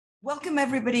Welcome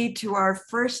everybody to our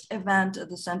first event at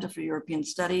the Center for European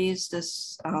Studies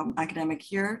this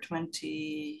academic year,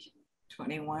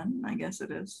 2021, I guess it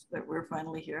is, that we're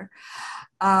finally here.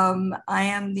 I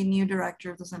am the new director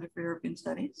of the Center for European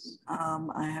Studies.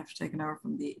 I have taken over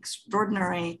from the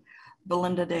extraordinary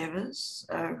Belinda Davis,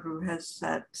 who has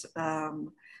set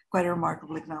quite a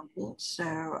remarkable example. So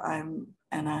I'm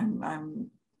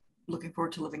looking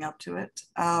forward to living up to it.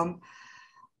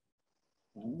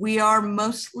 We are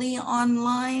mostly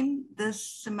online this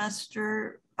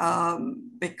semester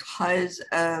because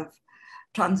of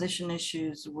transition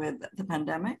issues with the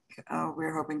pandemic.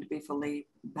 We're hoping to be fully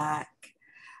back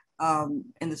in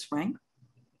the spring,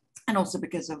 and also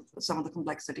because of some of the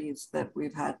complexities that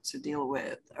we've had to deal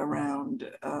with around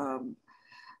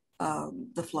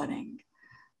the flooding.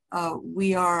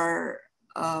 We are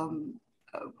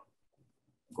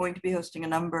going to be hosting a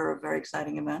number of very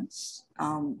exciting events.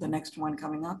 The next one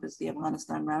coming up is the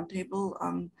Afghanistan Roundtable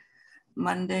on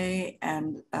Monday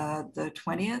and the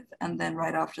 20th. And then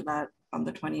right after that, on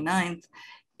the 29th,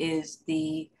 is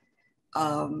the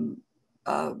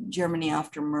Germany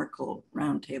after Merkel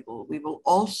Roundtable. We will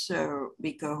also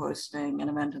be co-hosting an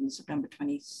event on September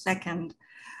 22nd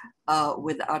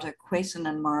with Ata Quason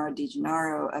and Mara Di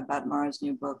Gennaro about Mara's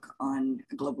new book on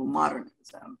global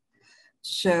modernism.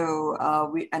 So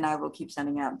I will keep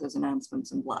sending out those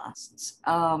announcements and blasts.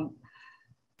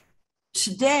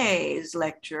 Today's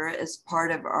lecture is part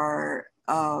of our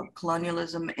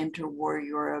Colonialism, Interwar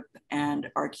Europe, and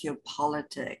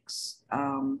Archeopolitics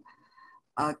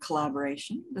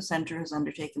collaboration. The center has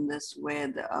undertaken this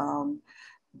with the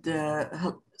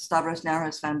Stavros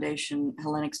Niarchos Foundation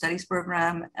Hellenic Studies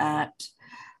Program at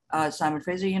Simon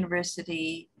Fraser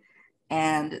University,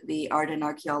 and the Art and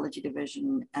Archaeology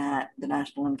Division at the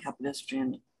National and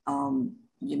Kapodistrian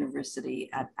University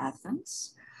at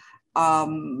Athens.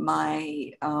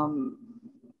 My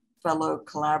fellow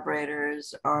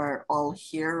collaborators are all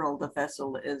here, although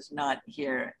Faisal is not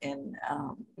here in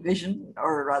vision,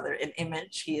 or rather in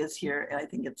image. He is here, I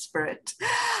think, in spirit.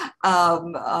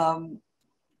 Are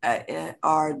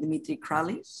Dimitri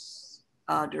Kralis,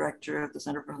 Director of the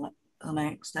Center for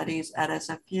Hellenic Studies at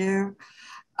SFU,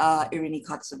 Irini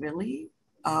Kotsavili,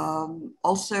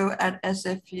 also at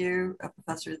SFU, a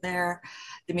professor there,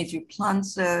 Dimitri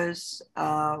Plansos,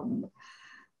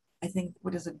 I think,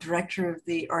 what is it, director of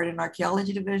the Art and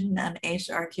Archaeology Division and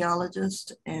ace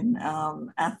archaeologist in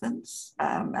Athens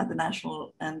at the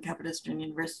National and Kapodistrian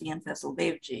University, and Faisal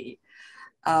Devji,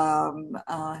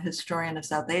 historian of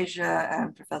South Asia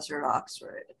and professor at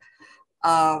Oxford.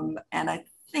 And I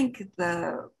think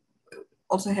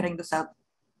also heading the South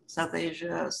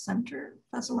Asia Center,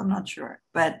 Faisal, I'm not sure,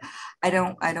 but I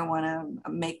don't want to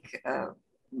make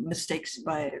mistakes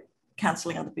by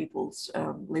canceling other people's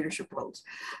leadership roles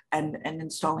and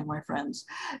installing my friends.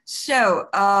 So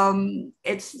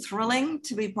it's thrilling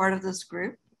to be part of this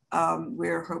group.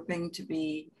 We're hoping to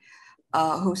be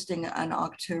hosting on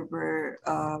October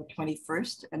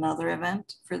 21st, another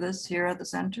event for this here at the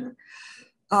center.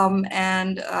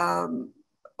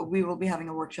 We will be having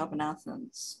a workshop in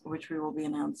Athens, which we will be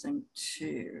announcing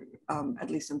to,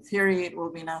 at least in theory, it will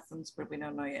be in Athens, but we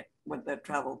don't know yet what the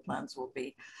travel plans will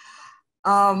be.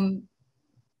 I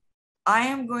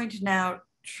am going to now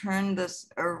turn this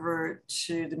over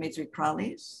to Dimitri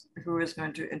Kralis, who is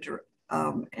going to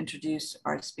introduce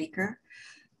our speaker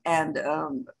and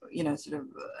sort of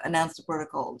announce the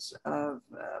protocols of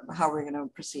how we're going to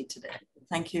proceed today.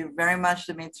 Thank you very much,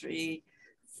 Dimitri,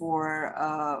 for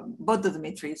both the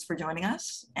Dimitris for joining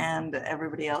us, and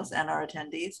everybody else and our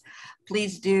attendees.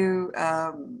 Please do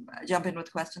jump in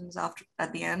with questions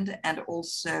at the end, and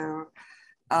also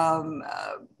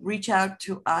reach out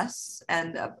to us,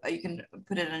 and you can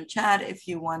put it in chat if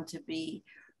you want to be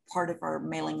part of our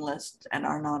mailing list and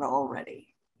are not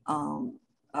already,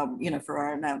 for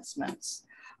our announcements.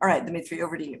 All right, Dimitri,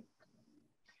 over to you.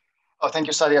 Oh, thank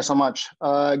you, Sadia, so much.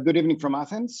 Good evening from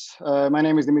Athens. My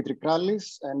name is Dimitri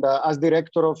Kralis, and as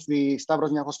director of the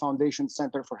Stavros Niarchos Foundation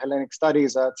Center for Hellenic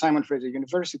Studies at Simon Fraser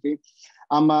University,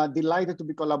 I'm delighted to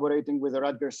be collaborating with the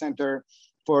Rutgers Center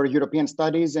for European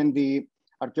Studies and the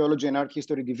Archaeology and Art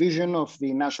History Division of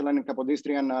the National and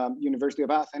Kapodistrian University of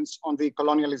Athens on the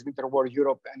Colonialism, Interwar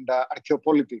Europe, and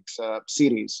Archeopolitics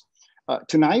series.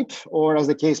 Tonight, or as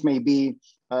the case may be,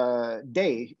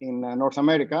 day in North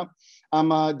America,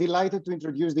 I'm delighted to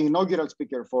introduce the inaugural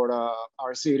speaker for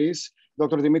our series,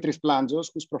 Dr. Dimitris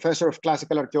Plansos, who's professor of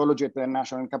classical archaeology at the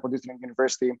National and Kapodistrian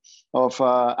University of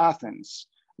Athens.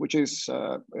 which is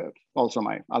also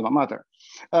my alma mater.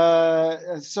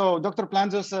 So Dr.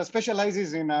 Planzos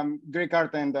specializes in Greek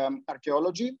art and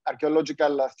archaeology,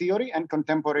 archaeological theory, and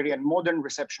contemporary and modern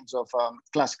receptions of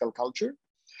classical culture.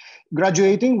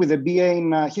 Graduating with a BA in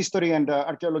History and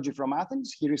Archaeology from Athens,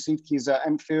 he received his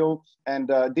MPhil and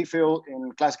DPhil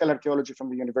in Classical Archaeology from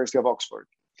the University of Oxford.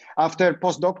 After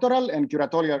postdoctoral and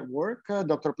curatorial work,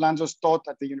 Dr. Planzos taught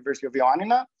at the University of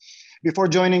Ioannina before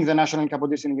joining the National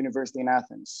Kapodisian University in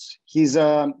Athens. His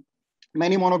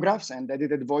many monographs and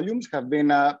edited volumes have been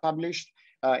published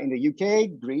in the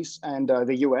UK, Greece, and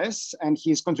the US, and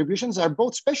his contributions are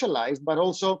both specialized, but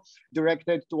also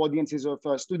directed to audiences of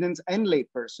students and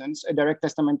laypersons, a direct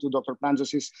testament to Dr.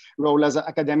 Planzos' role as an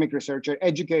academic researcher,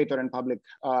 educator, and public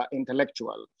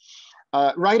intellectual.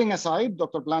 Writing aside,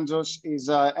 Dr. Planzos is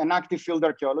an active field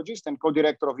archaeologist and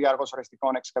co-director of the Argos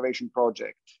Orestikon excavation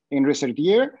project. In recent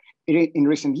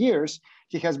years,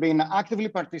 he has been actively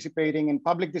participating in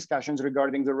public discussions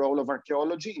regarding the role of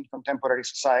archaeology in contemporary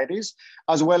societies,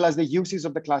 as well as the uses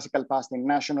of the classical past in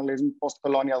nationalism,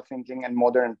 post-colonial thinking, and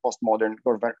modern and postmodern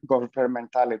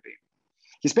governmentality.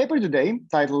 His paper today,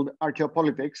 titled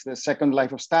Archeopolitics, the Second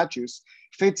Life of Statues,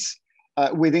 fits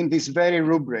within this very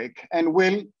rubric and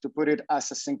will, to put it as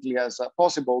succinctly as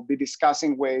possible, be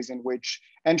discussing ways in which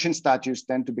ancient statues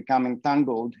tend to become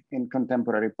entangled in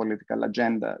contemporary political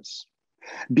agendas.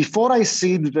 Before I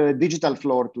cede the digital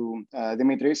floor to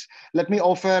Dimitris, let me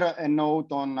offer a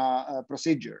note on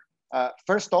procedure.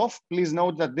 First off, please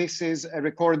note that this is a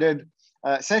recorded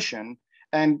session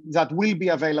and that will be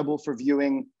available for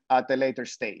viewing at a later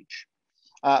stage.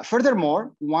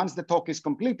 Furthermore, once the talk is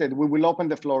completed, we will open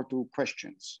the floor to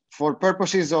questions. For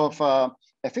purposes of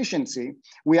efficiency,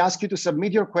 we ask you to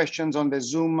submit your questions on the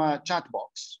Zoom chat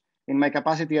box. In my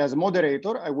capacity as a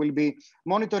moderator, I will be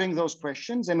monitoring those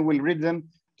questions and will read them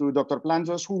to Dr.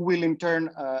 Planzos, who will in turn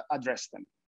address them.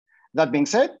 That being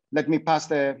said, let me pass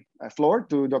the floor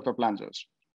to Dr. Planzos.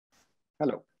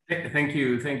 Hello. Thank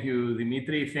you,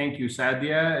 Dimitri. Thank you,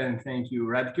 Sadia, and thank you,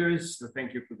 Rutgers.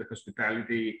 Thank you for the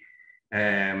hospitality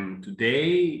today.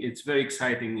 It's very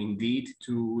exciting indeed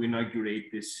to inaugurate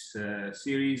this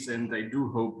series, and I do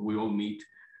hope we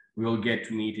all get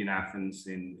to meet in Athens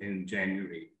in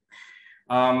January.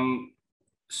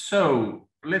 So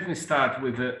let me start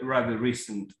with a rather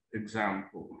recent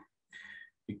example,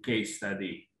 a case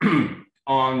study.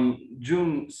 On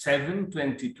June 7,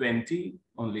 2020,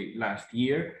 only last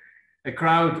year, a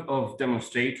crowd of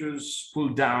demonstrators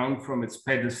pulled down from its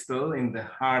pedestal in the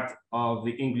heart of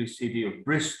the English city of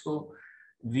Bristol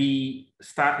the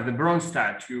bronze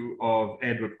statue of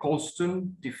Edward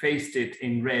Colston, defaced it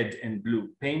in red and blue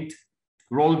paint,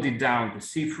 rolled it down the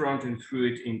seafront and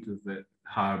threw it into the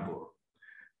harbor.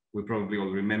 We probably all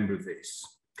remember this.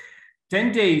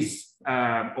 10 days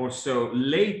or so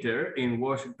later in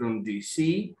Washington,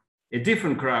 D.C., a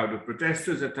different crowd of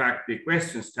protesters attacked the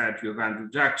equestrian statue of Andrew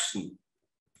Jackson,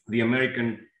 the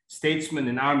American statesman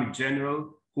and army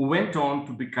general who went on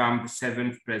to become the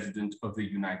 7th president of the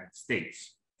United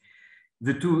States.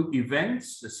 The two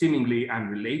events, seemingly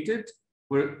unrelated,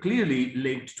 were clearly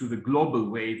linked to the global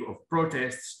wave of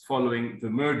protests following the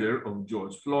murder of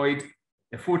George Floyd,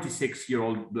 a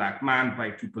 46-year-old Black man,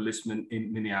 by two policemen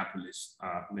in Minneapolis,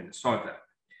 Minnesota.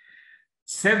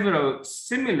 Several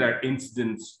similar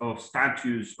incidents of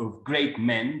statues of great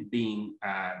men being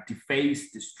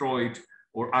defaced, destroyed,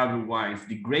 or otherwise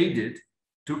degraded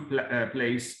took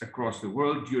place across the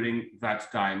world during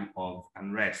that time of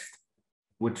unrest.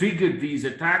 What triggered these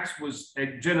attacks was a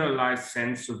generalized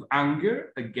sense of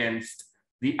anger against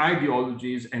the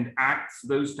ideologies and acts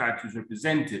those statues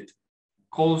represented.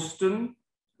 Colston,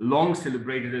 long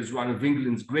celebrated as one of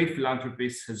England's great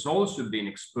philanthropists, has also been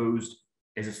exposed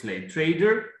as a slave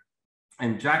trader,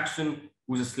 and Jackson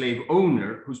was a slave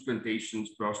owner whose plantations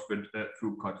prospered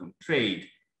through cotton trade.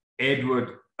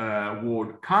 Edward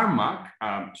Ward Carmack,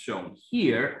 shown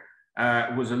here,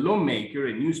 was a lawmaker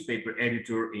and newspaper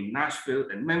editor in Nashville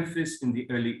and Memphis in the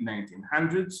early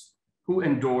 1900s, who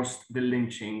endorsed the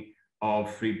lynching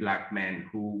of 3 Black men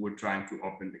who were trying to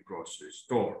open the grocery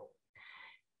store.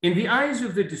 In the eyes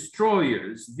of the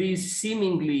destroyers, these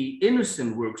seemingly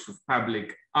innocent works of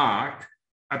public art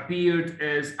appeared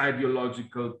as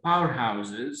ideological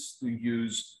powerhouses, to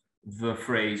use the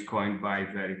phrase coined by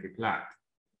Verity Platt.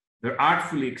 Their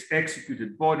artfully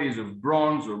executed bodies of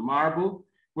bronze or marble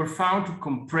were found to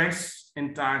compress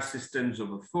entire systems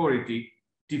of authority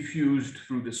diffused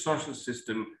through the social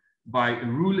system by a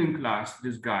ruling class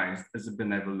disguised as a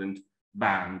benevolent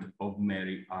band of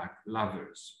merry art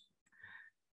lovers.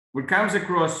 What comes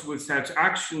across with such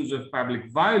actions of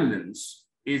public violence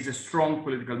is a strong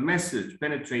political message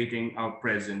penetrating our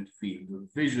present field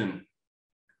of vision.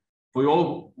 We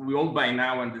all by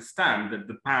now understand that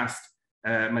the past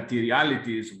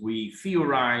materialities we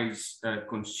theorize,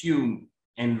 consume,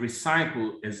 and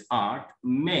recycle as art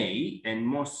may, and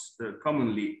most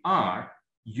commonly are,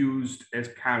 used as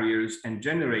carriers and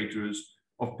generators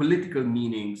of political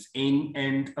meanings in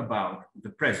and about the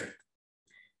present.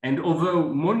 And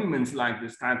although monuments like the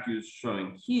statues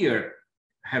showing here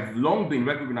have long been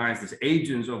recognized as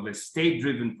agents of a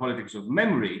state-driven politics of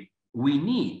memory, we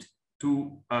need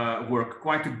to work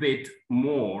quite a bit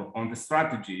more on the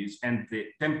strategies and the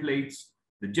templates,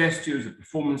 the gestures, the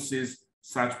performances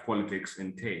such politics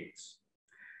entails.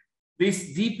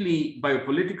 This deeply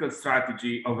biopolitical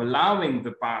strategy of allowing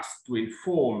the past to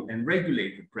inform and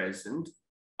regulate the present,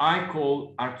 I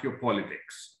call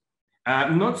archeopolitics.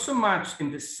 Not so much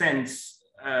in the sense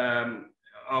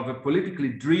of a politically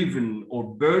driven or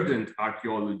burdened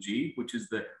archaeology, which is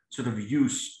the sort of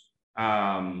use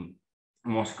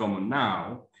most common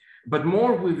now, but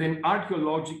more with an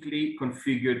archaeologically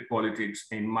configured politics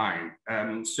in mind.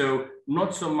 So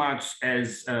not so much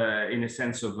as in a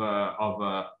sense of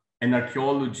an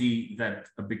archaeology that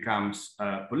becomes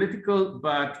political,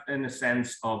 but in a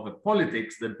sense of a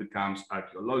politics that becomes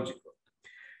archaeological.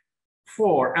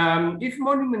 For if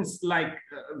monuments like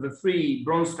the three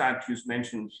bronze statues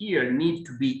mentioned here need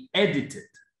to be edited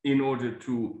in order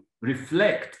to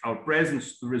reflect our present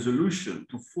resolution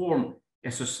to form a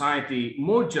society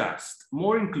more just,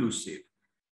 more inclusive,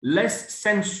 less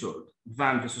censored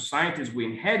than the societies we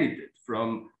inherited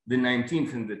from the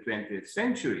 19th and the 20th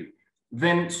century,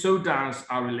 then so does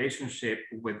our relationship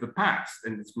with the past,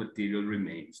 and its material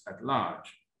remains at large.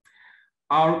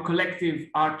 Our collective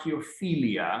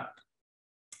archaeophilia,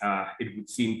 it would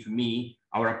seem to me,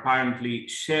 our apparently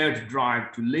shared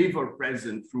drive to live our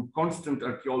present through constant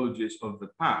archaeologies of the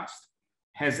past,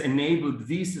 has enabled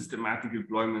these systematic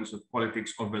employments of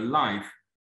politics of a life,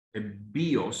 a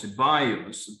bios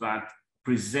that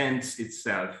presents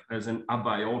itself as an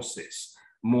abiosis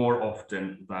more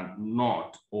often than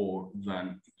not, or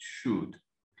than it should.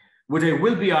 What I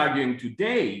will be arguing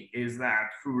today is that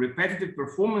through repetitive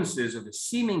performances of a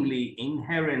seemingly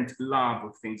inherent love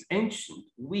of things ancient,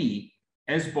 we,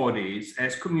 as bodies,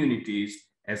 as communities,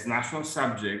 as national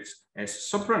subjects, as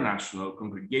supranational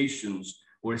congregations,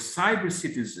 or as cyber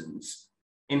citizens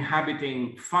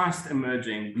inhabiting fast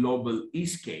emerging global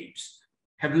escapes,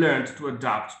 have learned to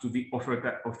adapt to the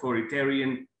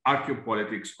authoritarian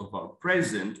archeopolitics of our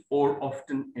present, or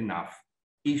often enough,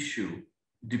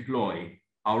 deploy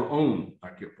our own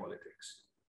archeopolitics.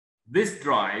 This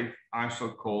drive I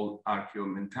shall call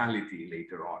archaeomentality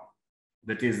later on.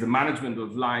 That is the management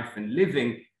of life and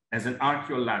living as an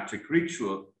archaeolatric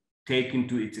ritual taken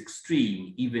to its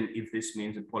extreme, even if this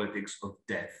means a politics of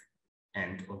death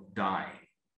and of dying.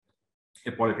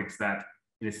 A politics that,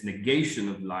 in its negation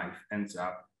of life, ends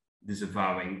up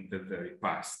disavowing the very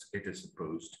past it is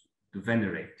supposed to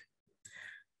venerate.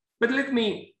 But let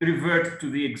me revert to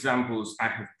the examples I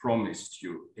have promised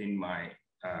you in my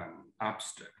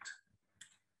abstract.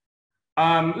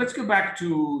 Let's go back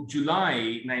to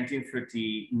July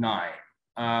 1939.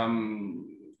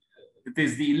 It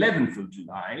is the 11th of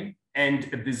July,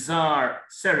 and a bizarre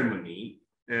ceremony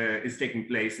is taking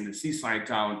place in the seaside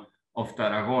town of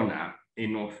Tarragona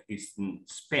in northeastern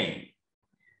Spain.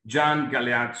 Gian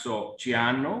Galeazzo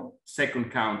Ciano,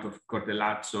 second Count of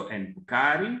Cortellazzo and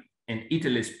Bucari, and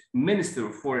Italy's Minister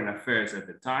of Foreign Affairs at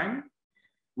the time,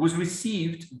 was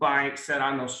received by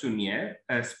Serrano Suñer,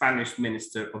 a Spanish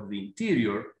Minister of the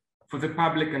Interior, for the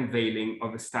public unveiling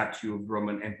of a statue of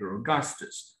Roman Emperor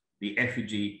Augustus. The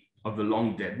effigy of the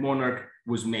long-dead monarch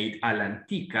was made a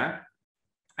l'antica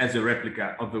as a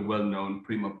replica of the well-known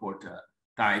Prima Porta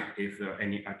type, if there are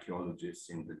any archaeologists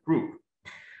in the group.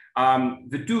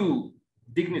 The two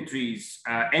dignitaries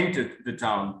entered the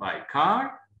town by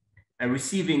car,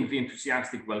 receiving the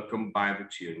enthusiastic welcome by the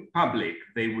cheering public.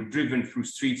 They were driven through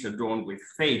streets adorned with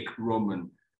fake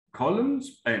Roman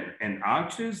columns and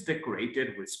arches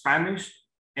decorated with Spanish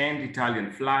and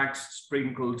Italian flags,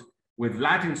 sprinkled with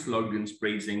Latin slogans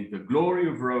praising the glory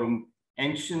of Rome,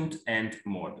 ancient and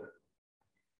modern.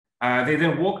 They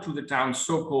then walked through the town's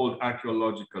so-called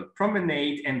archaeological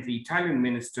promenade, and the Italian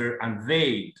minister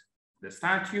unveiled the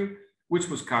statue, which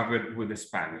was covered with a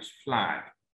Spanish flag.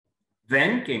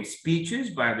 Then came speeches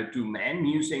by the two men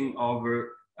musing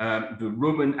over the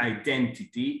Roman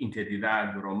identity,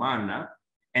 Integridad Romana,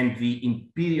 and the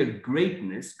imperial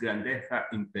greatness, Grandeza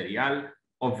Imperial,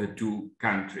 of the two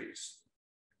countries.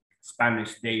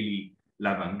 Spanish daily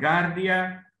La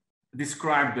Vanguardia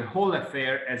described the whole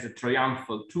affair as a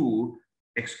triumphal tour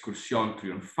excursion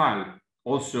triomphale,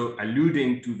 also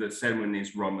alluding to the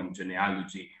ceremony's Roman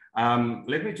genealogy.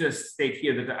 Let me just state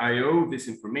here that I owe this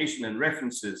information and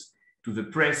references to the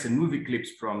press and movie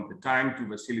clips from the time to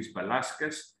Vasilis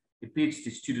Balaskas, a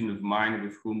PhD student of mine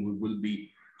with whom we will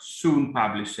be soon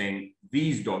publishing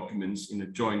these documents in a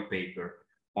joint paper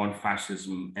on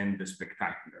fascism and the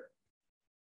spectacular.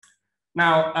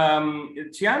 Now,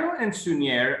 Ciano and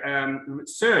Sunier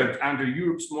served under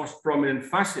Europe's most prominent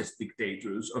fascist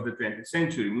dictators of the 20th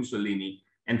century, Mussolini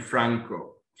and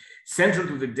Franco. Central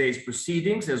to the day's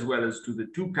proceedings, as well as to the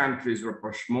two countries'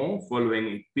 rapprochement following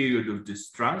a period of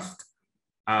distrust,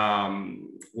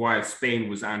 while Spain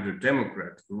was under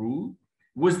Democrat rule,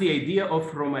 was the idea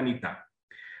of Romanità,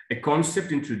 a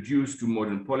concept introduced to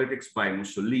modern politics by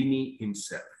Mussolini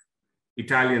himself.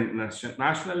 Italian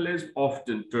nationalism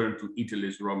often turned to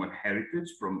Italy's Roman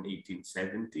heritage from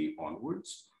 1870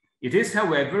 onwards. It is,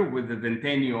 however, with the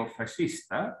Ventennio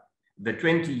Fascista, the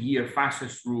 20-year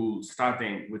fascist rule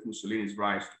starting with Mussolini's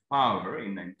rise to power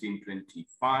in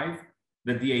 1925,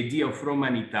 that the idea of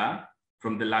Romanità,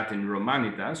 from the Latin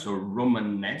Romanitas or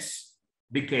Romanness,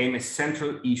 became a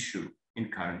central issue in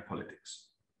current politics.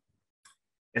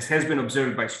 As has been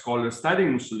observed by scholars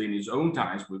studying Mussolini's own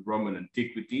ties with Roman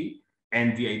antiquity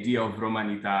and the idea of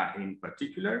Romanità in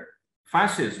particular,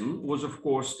 fascism was, of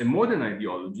course, a modern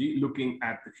ideology looking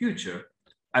at the future.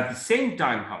 At the same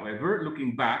time, however,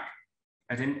 looking back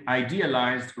at an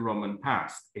idealized Roman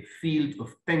past, a field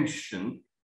of tension,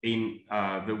 in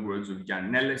the words of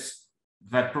Jan Nellis,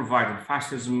 that provided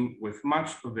fascism with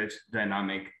much of its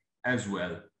dynamic as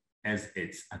well as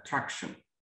its attraction.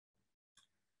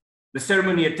 The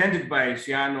ceremony attended by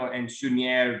Ciano and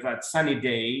Sunier that sunny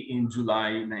day in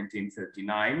July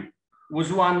 1939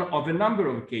 was one of a number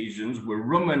of occasions where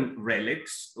Roman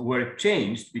relics were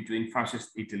exchanged between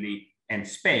fascist Italy and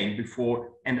Spain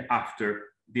before and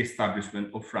after the establishment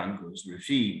of Franco's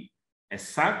regime. As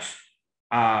such,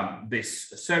 this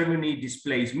ceremony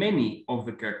displays many of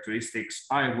the characteristics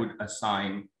I would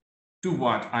assign to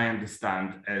what I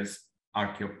understand as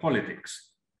archaeopolitics.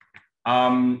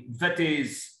 That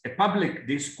is a public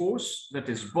discourse that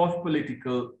is both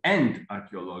political and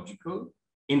archaeological,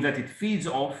 in that it feeds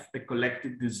off a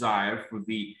collective desire for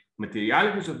the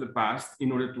materialities of the past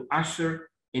in order to usher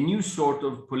a new sort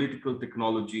of political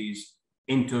technologies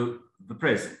into the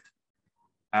present.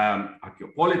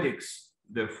 Archeopolitics,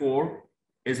 therefore,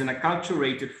 is an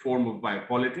acculturated form of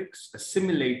biopolitics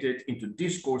assimilated into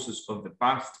discourses of the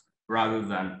past rather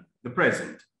than the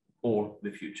present or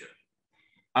the future.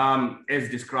 As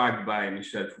described by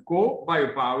Michel Foucault,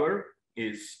 biopower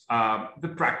is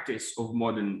the practice of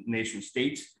modern nation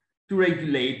states to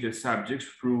regulate their subjects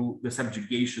through the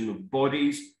subjugation of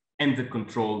bodies and the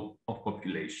control of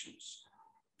populations.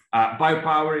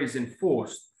 Biopower is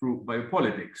enforced through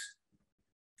biopolitics,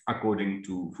 according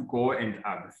to Foucault and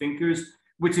other thinkers,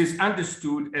 which is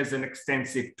understood as an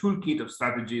extensive toolkit of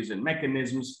strategies and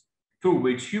mechanisms through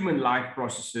which human life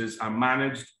processes are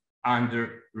managed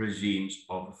under regimes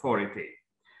of authority.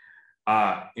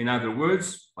 In other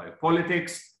words,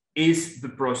 biopolitics is the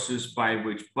process by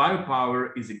which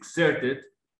biopower is exerted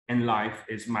and life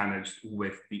is managed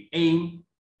with the aim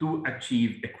to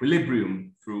achieve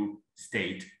equilibrium through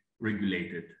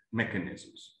state-regulated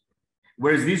mechanisms.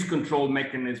 Whereas these control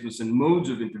mechanisms and modes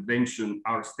of intervention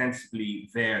are ostensibly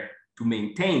there to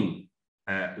maintain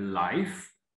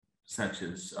life, such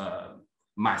as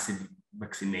massive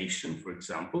vaccination, for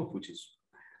example, which is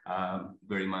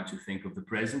very much a thing of the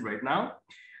present right now,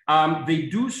 they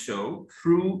do so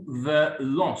through the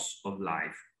loss of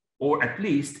life, or at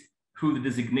least through the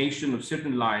designation of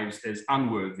certain lives as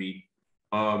unworthy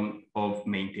of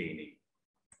maintaining.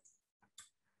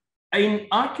 In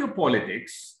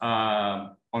archaeopolitics,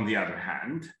 on the other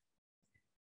hand,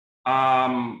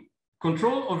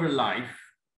 control over life,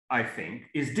 I think,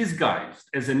 is disguised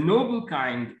as a noble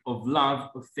kind of love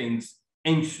of things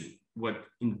ancient, what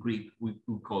in Greek we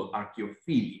call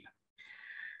archaeophilia,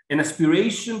 an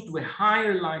aspiration to a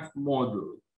higher life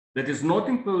model that is not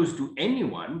imposed to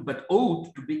anyone, but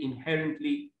ought to be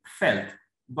inherently felt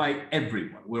by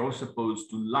everyone. We're all supposed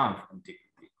to love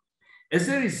antiquity. As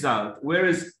a result,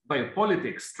 whereas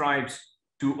biopolitics strives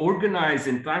to organize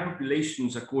entire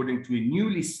populations according to a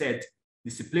newly set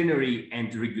disciplinary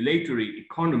and regulatory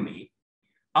economy,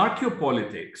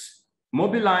 archaeopolitics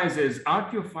mobilizes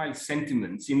archaeophile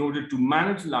sentiments in order to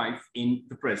manage life in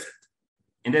the present.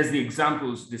 And as the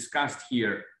examples discussed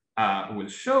here will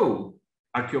show,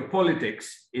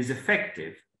 archaeopolitics is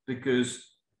effective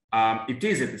because it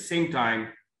is at the same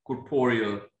time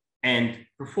corporeal and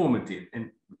performative.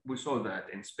 And we saw that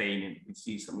in Spain, and we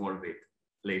see some more of it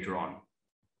later on.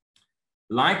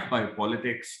 like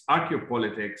biopolitics,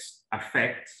 archeopolitics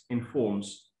affects,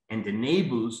 informs, and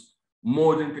enables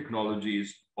modern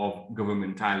technologies of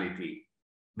governmentality.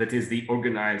 That is, the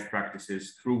organized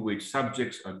practices through which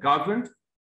subjects are governed,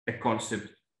 a concept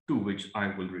to which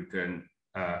I will return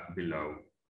below.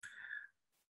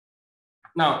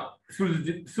 Now, through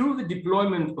the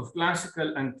deployment of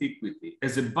classical antiquity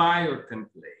as a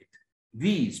biotemplate,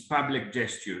 these public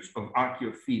gestures of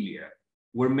archaeophilia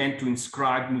were meant to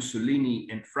inscribe Mussolini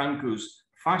and Franco's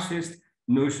fascist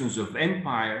notions of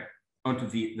empire onto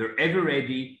their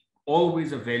ever-ready,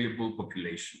 always available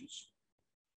populations.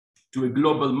 To a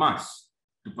global mass,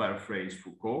 to paraphrase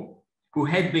Foucault, who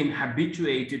had been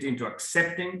habituated into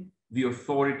accepting the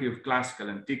authority of classical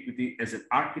antiquity as an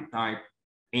archetype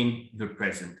in the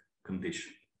present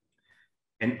condition.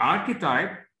 An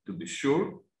archetype, to be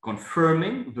sure,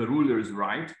 confirming the ruler's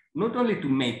right not only to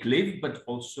make live, but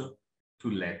also to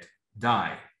let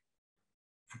die.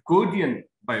 Foucauldian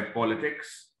biopolitics,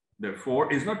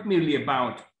 therefore, is not merely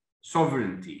about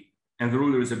sovereignty and the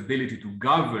ruler's ability to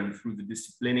govern through the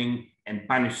disciplining and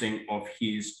punishing of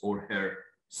his or her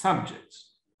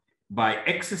subjects. By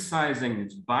exercising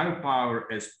its biopower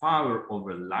as power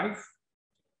over life,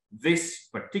 this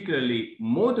particularly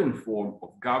modern form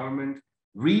of government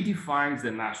redefines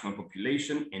the national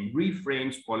population and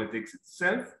reframes politics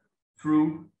itself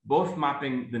through both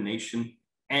mapping the nation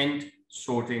and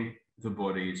sorting the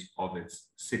bodies of its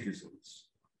citizens.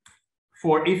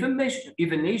 For if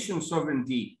a nation's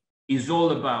sovereignty is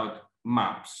all about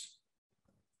maps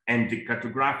and the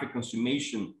cartographic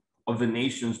consummation of the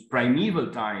nation's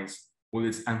primeval ties with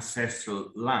its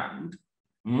ancestral land,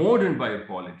 modern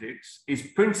biopolitics is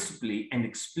principally and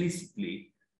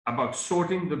explicitly about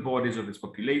sorting the bodies of its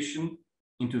population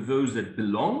into those that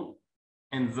belong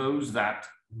and those that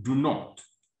do not.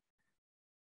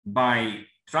 By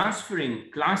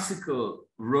transferring classical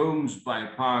Rome's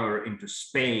biopower into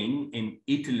Spain and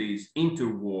Italy's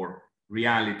interwar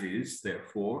realities,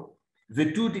 therefore,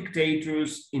 the two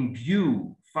dictators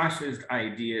imbue fascist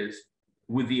ideas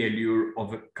with the allure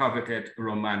of a coveted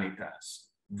Romanitas,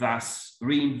 thus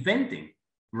reinventing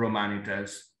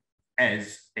Romanitas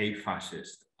as a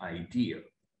fascist ideal.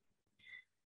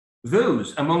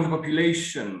 Those among the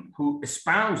population who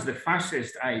espouse the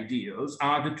fascist ideals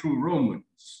are the true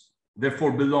Romans,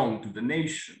 therefore belong to the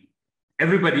nation.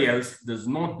 Everybody else does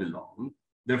not belong,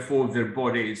 therefore their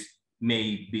bodies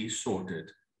may be sorted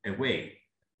away.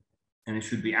 And it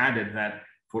should be added that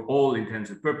for all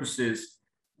intents and purposes,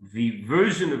 the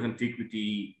version of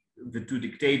antiquity the two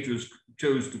dictators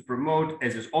chose to promote,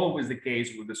 as is always the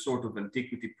case with the sort of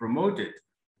antiquity promoted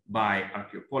by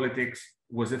archaeopolitics,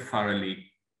 was a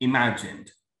thoroughly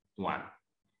imagined one.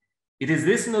 It is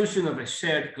this notion of a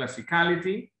shared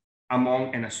classicality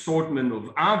among an assortment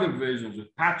of other versions of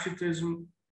patriotism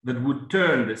that would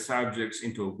turn the subjects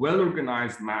into a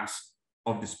well-organized mass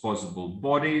of disposable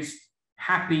bodies,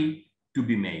 happy to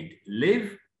be made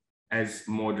live as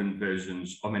modern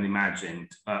versions of an imagined,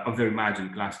 of their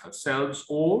imagined classical selves,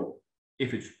 or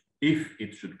if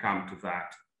it should come to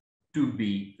that, to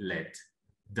be let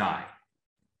die.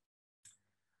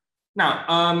 Now,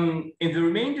 in the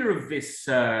remainder of this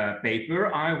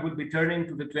paper, I will be turning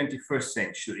to the 21st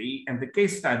century and the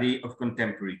case study of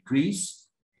contemporary Greece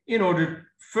in order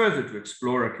further to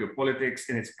explore archaeopolitics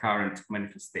in its current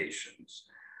manifestations.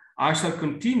 I shall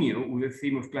continue with the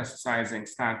theme of classicizing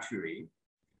statuary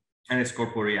and its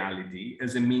corporeality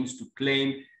as a means to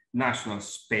claim national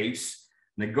space,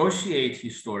 negotiate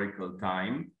historical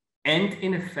time, and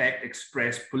in effect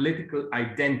express political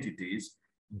identities,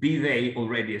 be they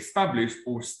already established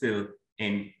or still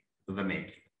in the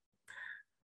making.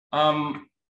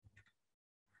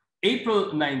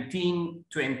 April 19,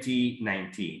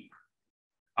 2019,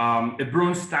 a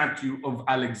bronze statue of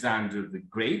Alexander the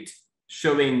Great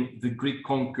showing the Greek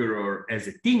conqueror as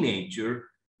a teenager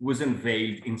was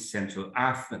unveiled in central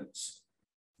Athens.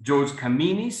 George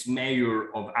Kaminis,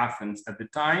 mayor of Athens at the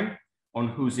time, on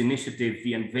whose initiative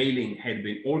the unveiling had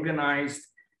been organized,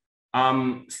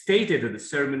 stated at the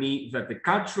ceremony that the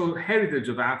cultural heritage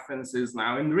of Athens is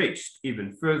now enriched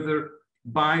even further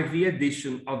by the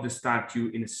addition of the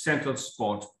statue in a central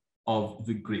spot of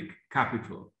the Greek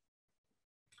capital.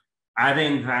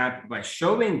 Adding that by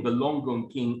showing the long-gone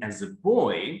king as a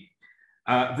boy,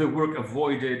 the work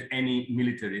avoided any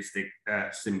militaristic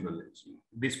symbolism.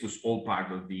 This was all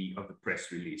part of the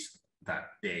press release that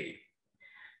day.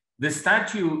 The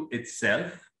statue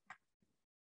itself,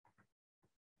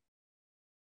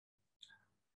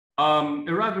 a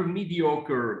rather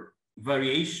mediocre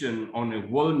variation on a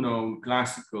well-known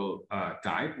classical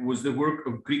type, was the work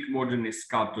of Greek modernist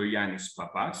sculptor Yannis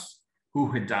Papas,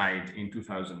 who had died in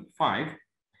 2005,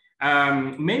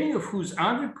 many of whose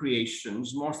other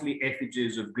creations, mostly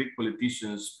effigies of Greek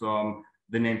politicians from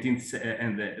the 19th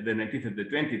and the 19th and the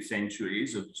 20th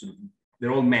centuries,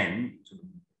 they're all men, sort of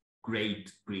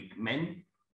great Greek men,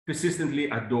 persistently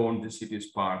adorned the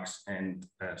city's parks and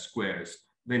squares,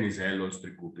 Venizelos,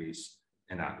 Trikoupis,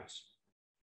 and others.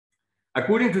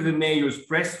 According to the mayor's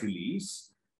press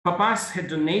release, Papas had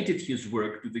donated his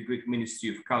work to the Greek Ministry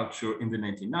of Culture in the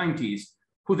 1990s,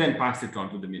 who then passed it on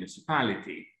to the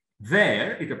municipality.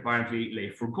 There, it apparently lay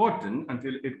forgotten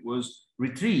until it was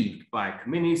retrieved by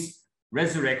Kaminis,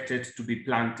 resurrected to be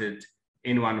planted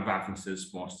in one of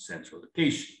Athens's most central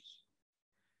locations.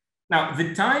 Now,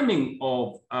 the timing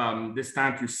of the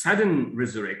statue's sudden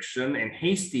resurrection and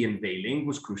hasty unveiling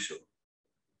was crucial.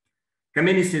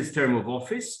 Kaminis' term of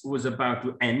office was about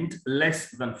to end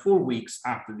less than 4 weeks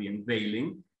after the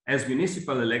unveiling, as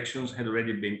municipal elections had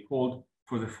already been called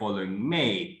for the following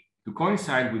May, to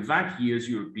coincide with that year's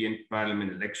European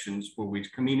Parliament elections, for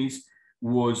which Kaminis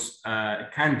was a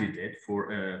candidate for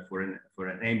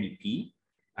an MEP,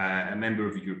 a member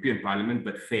of the European Parliament,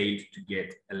 but failed to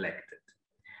get elected.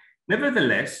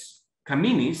 Nevertheless,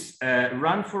 Kaminis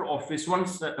ran for office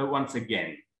once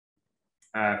again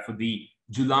for the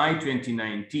July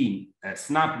 2019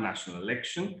 snap national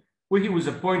election, where he was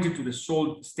appointed to the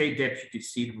sole state deputy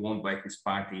seat won by his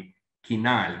party,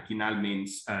 Kinal. Kinal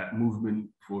means Movement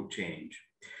for Change.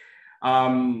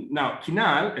 Now,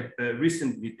 Kinal, a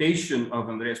recent invitation of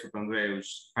Andreas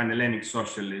Papandreou's Pan-Hellenic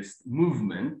Socialist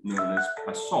movement, known as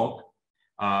PASOK,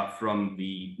 from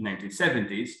the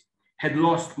 1970s, had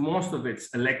lost most of its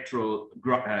electoral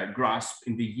grasp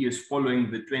in the years following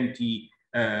the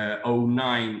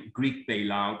 2009 Greek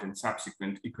bailout and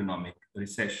subsequent economic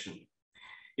recession.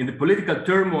 In the political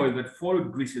turmoil that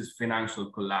followed Greece's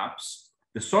financial collapse,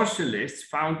 the socialists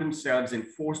found themselves in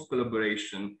forced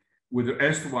collaboration with the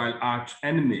erstwhile arch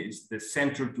enemies, the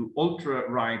center to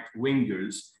ultra-right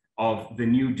wingers of the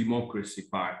New Democracy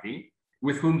Party,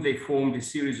 with whom they formed a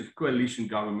series of coalition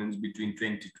governments between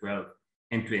 2012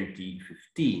 and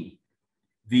 2015.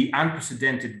 The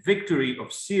unprecedented victory of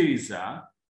Syriza,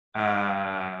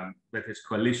 that is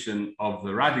coalition of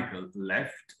the radical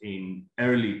left, in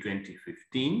early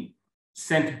 2015,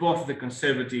 sent both the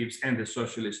conservatives and the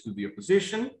socialists to the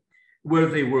opposition, where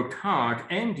they worked hard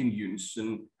and in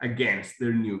unison against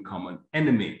their new common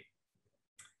enemy.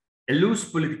 A loose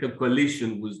political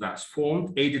coalition was thus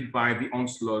formed, aided by the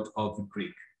onslaught of the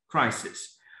Greek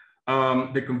crisis.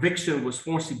 The conviction was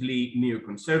forcibly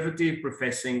neoconservative,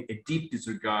 professing a deep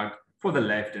disregard for the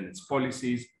left and its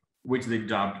policies, which they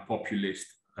dubbed populist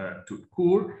tout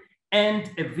court,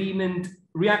 and a vehement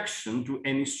reaction to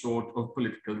any sort of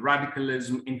political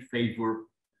radicalism in favor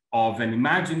of an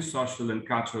imagined social and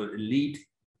cultural elite,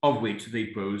 of which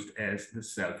they posed as the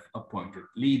self-appointed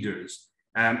leaders.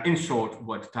 In short,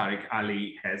 what Tariq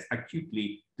Ali has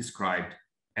acutely described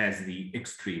as the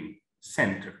extreme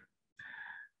center.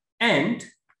 And,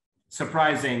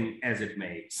 surprising as it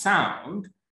may sound,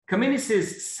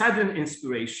 Kaminis' sudden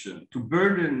inspiration to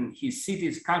burden his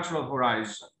city's cultural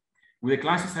horizon with a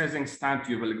classicizing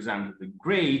statue of Alexander the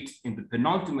Great in the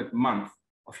penultimate month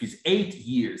of his 8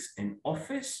 years in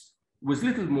office was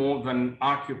little more than an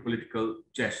archeopolitical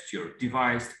gesture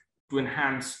devised to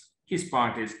enhance his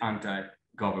party's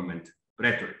anti-government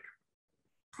rhetoric.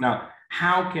 Now,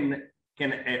 how can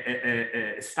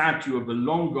a statue of a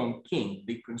long-gone king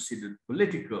be considered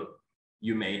political,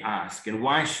 you may ask? And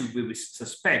why should we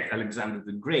suspect Alexander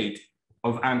the Great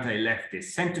of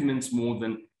anti-leftist sentiments more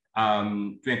than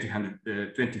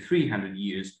 2,300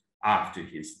 years after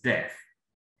his death?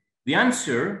 The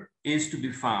answer is to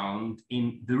be found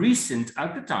in the recent,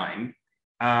 at the time,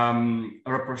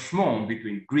 rapprochement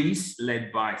between Greece,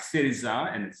 led by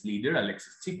Syriza and its leader,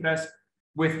 Alexis Tsipras,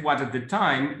 with what at the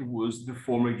time was the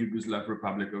former Yugoslav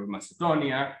Republic of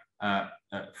Macedonia,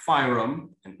 FYROM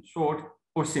in short,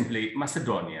 or simply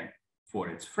Macedonia for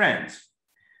its friends.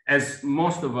 As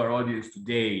most of our audience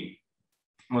today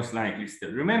most likely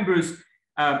still remembers,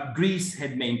 Greece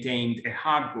had maintained a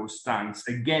hardcore stance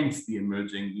against the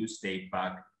emerging new state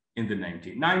back in the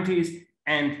 1990s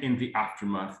and in the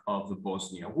aftermath of the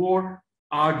Bosnia War,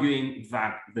 arguing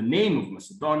that the name of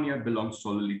Macedonia belonged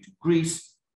solely to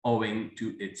Greece owing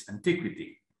to its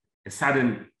antiquity. A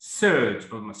sudden surge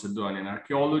of Macedonian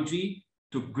archaeology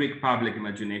took Greek public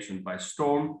imagination by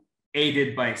storm,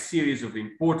 aided by a series of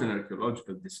important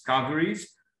archaeological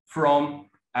discoveries from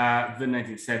the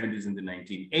 1970s and the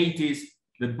 1980s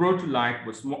that brought to light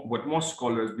what most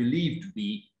scholars believe to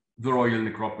be the royal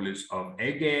necropolis of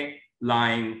Ege,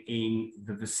 lying in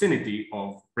the vicinity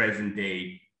of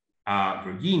present-day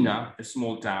Vergina, a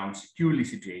small town securely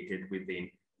situated within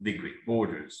the Greek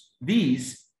borders.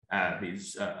 These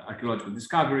archaeological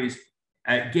discoveries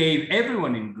gave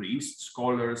everyone in Greece,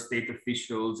 scholars, state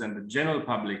officials, and the general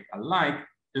public alike,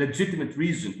 legitimate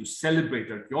reason to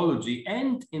celebrate archaeology,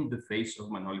 and in the face of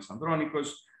Manolis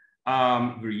Andronikos,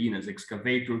 Vergina's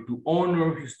excavator, to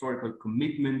honor historical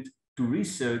commitment to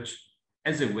research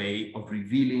as a way of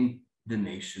revealing the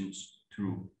nation's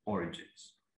true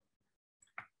origins.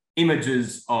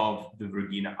 Images of the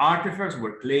Vergina artifacts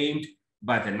were claimed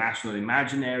by the national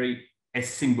imaginary as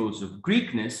symbols of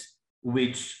Greekness,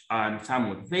 which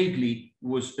somewhat vaguely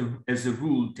was as a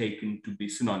rule taken to be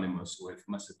synonymous with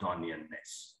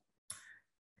Macedonianness.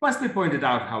 It must be pointed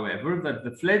out, however, that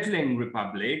the fledgling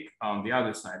republic on the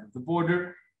other side of the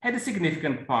border had a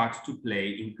significant part to play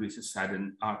in Greece's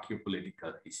sudden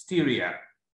archaeopolitical hysteria.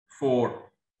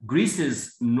 For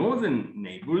Greece's northern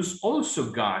neighbors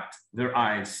also got their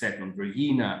eyes set on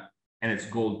Vergina and its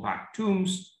gold-packed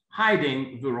tombs,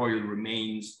 hiding the royal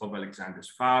remains of Alexander's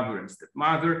father and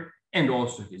stepmother, and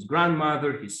also his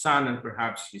grandmother, his son, and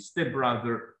perhaps his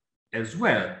stepbrother as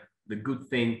well. The good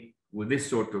thing with this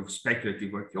sort of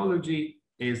speculative archaeology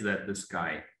is that the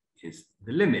sky is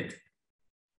the limit.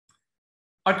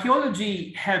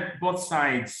 Archaeology helped both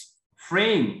sides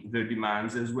frame their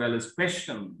demands as well as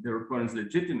question their opponents'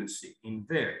 legitimacy in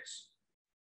theirs.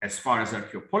 As far as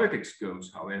archaeopolitics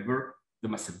goes, however, the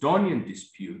Macedonian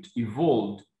dispute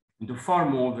evolved into far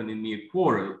more than a mere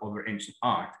quarrel over ancient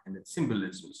art and its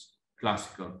symbolisms,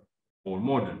 classical or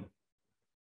modern.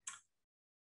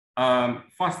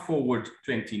 Fast forward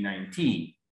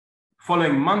 2019.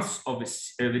 Following months of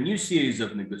a new series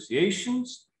of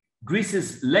negotiations,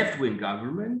 Greece's left-wing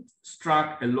government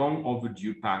struck a long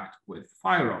overdue pact with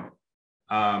Fyrom,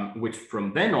 which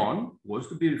from then on was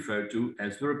to be referred to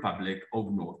as the Republic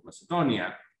of North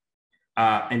Macedonia,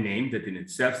 a name that in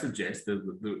itself suggests that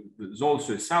there's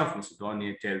also a South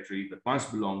Macedonia territory that once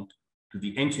belonged to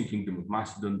the ancient kingdom of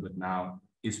Macedon, but now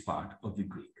is part of the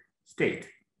Greek state.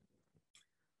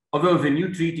 Although the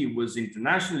new treaty was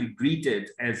internationally greeted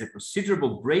as a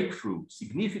considerable breakthrough,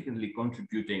 significantly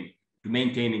contributing to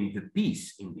maintaining the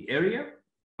peace in the area,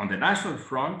 on the national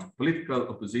front, political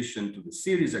opposition to the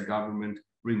Syriza government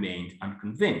remained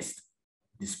unconvinced.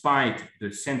 Despite their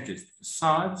centrist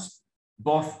facades,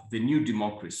 both the New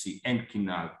Democracy and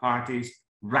Kinal parties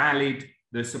rallied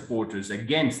their supporters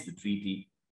against the treaty,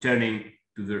 turning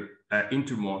to their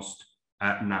innermost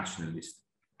nationalist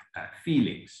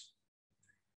feelings.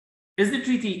 As the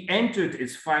treaty entered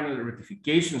its final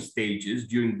ratification stages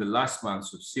during the last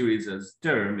months of Syriza's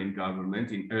term in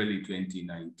government in early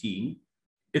 2019,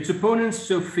 its opponents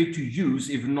saw fit to use,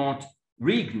 if not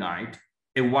reignite,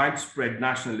 a widespread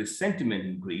nationalist sentiment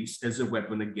in Greece as a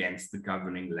weapon against the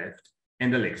governing left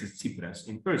and Alexis Tsipras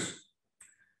in person.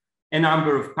 A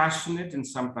number of passionate and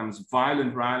sometimes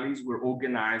violent rallies were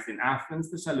organized in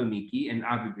Athens, Thessaloniki, and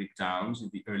other Greek towns in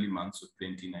the early months of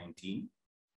 2019,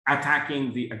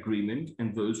 attacking the agreement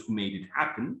and those who made it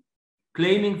happen,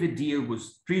 claiming the deal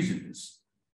was treasonous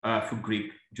for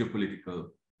Greek geopolitical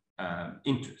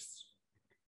interests.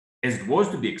 As it was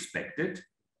to be expected,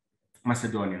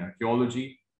 Macedonian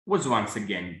archaeology was once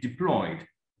again deployed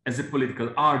as a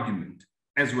political argument,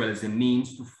 as well as a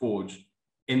means to forge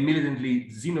a militantly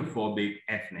xenophobic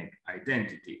ethnic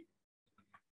identity.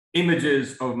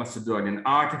 Images of Macedonian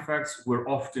artifacts were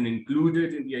often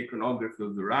included in the iconography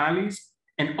of the rallies,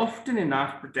 and often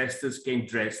enough protesters came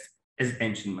dressed as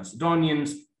ancient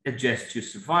Macedonians, a gesture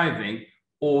surviving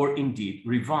or indeed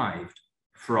revived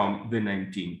from the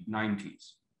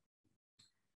 1990s.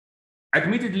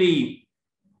 Admittedly,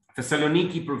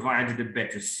 Thessaloniki provided a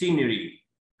better scenery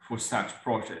for such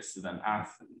protests than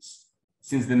Athens.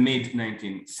 Since the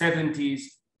mid-1970s,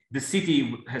 the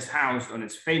city has housed on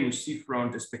its famous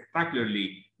seafront a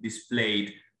spectacularly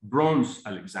displayed bronze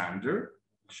Alexander,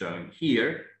 shown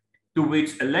here, to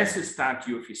which a lesser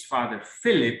statue of his father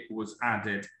Philip was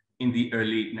added in the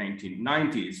early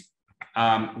 1990s,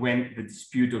 when the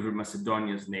dispute over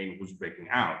Macedonia's name was breaking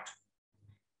out.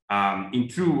 In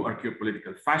true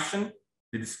archaeopolitical fashion,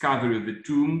 the discovery of the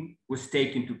tomb was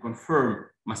taken to confirm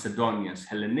Macedonia's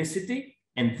Hellenicity,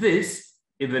 and this,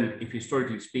 even if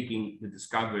historically speaking, the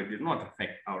discovery did not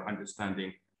affect our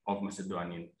understanding of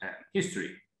Macedonian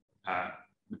history,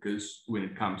 because when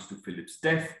it comes to Philip's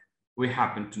death, we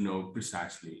happen to know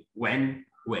precisely when,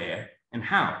 where, and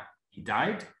how he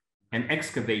died, and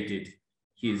excavated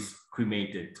his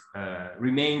cremated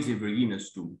remains in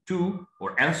Vergina's tomb too,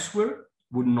 or elsewhere,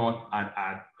 would not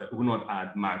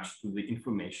add much to the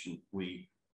information we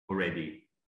already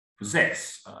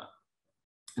possess.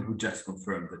 It would just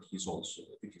confirm that he's also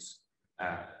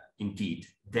indeed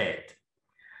dead.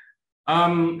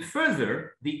 Further,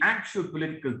 the actual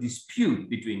political dispute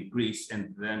between Greece and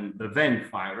the then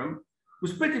Fyrom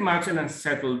was pretty much an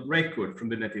unsettled record from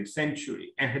the 19th century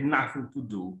and had nothing to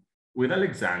do with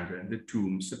Alexander and the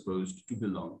tomb supposed to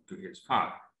belong to his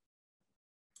father.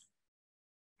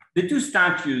 The two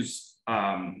statues,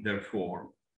 therefore,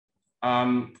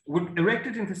 were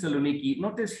erected in Thessaloniki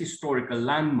not as historical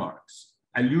landmarks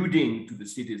alluding to the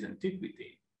city's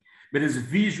antiquity, but as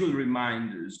visual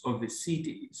reminders of the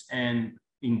city's and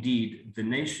indeed the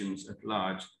nation's at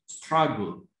large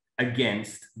struggle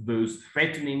against those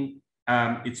threatening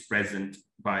its present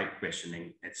by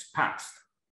questioning its past.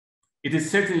 It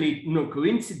is certainly no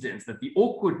coincidence that the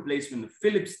awkward placement of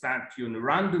Philip's statue on a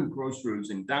random crossroads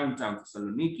in downtown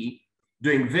Thessaloniki,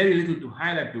 doing very little to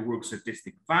highlight the work's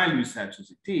artistic value such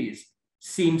as it is,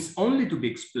 seems only to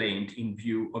be explained in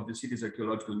view of the city's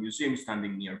archaeological museum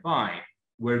standing nearby,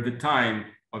 where at the time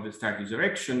of the statue's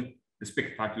erection, the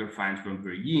spectacular finds from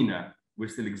Vergina were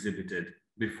still exhibited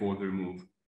before the move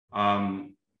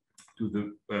to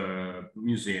the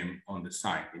museum on the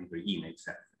site in Vergina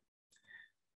itself.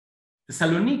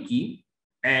 Thessaloniki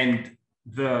and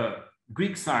the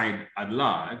Greek side at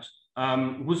large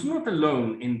was not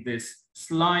alone in this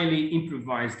slyly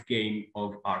improvised game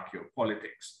of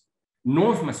archaeopolitics.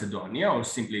 North Macedonia, or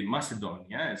simply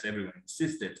Macedonia, as everyone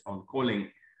insisted on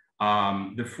calling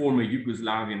the former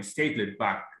Yugoslavian statelet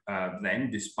back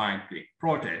then, despite Greek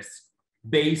protests,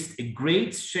 based a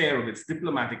great share of its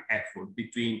diplomatic effort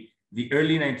between the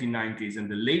early 1990s and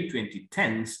the late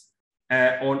 2010s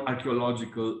on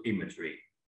archaeological imagery.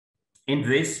 In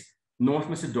this, North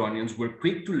Macedonians were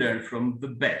quick to learn from the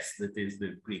best, that is,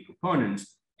 the Greek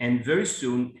opponents, and very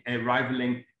soon a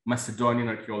rivaling Macedonian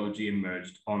archaeology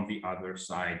emerged on the other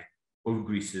side of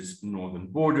Greece's northern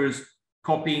borders,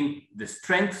 copying the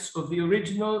strengths of the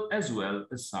original as well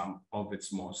as some of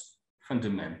its most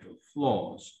fundamental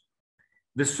flaws.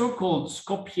 The so-called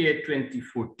Skopje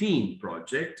 2014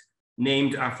 project,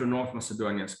 named after North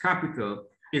Macedonia's capital,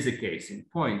 is a case in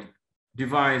point.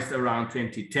 Devised around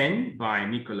 2010 by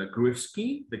Nikola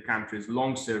Gruevski, the country's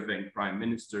long-serving prime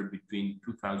minister between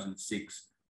 2006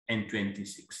 and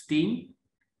 2016,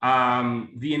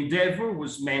 the endeavor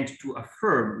was meant to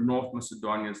affirm North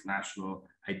Macedonia's national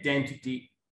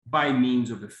identity by means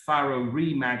of a thorough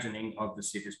reimagining of the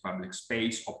city's public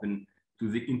space open to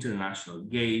the international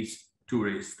gaze,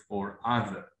 tourist or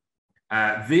other.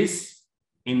 This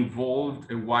involved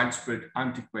a widespread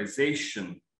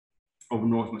antiquization of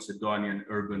North Macedonian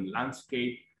urban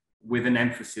landscape with an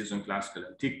emphasis on classical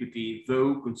antiquity,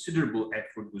 though considerable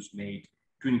effort was made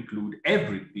to include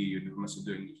every period of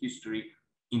Macedonian history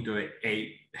into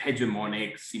a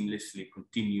hegemonic, seamlessly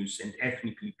continuous and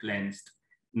ethnically cleansed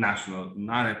national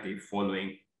narrative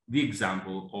following the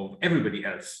example of everybody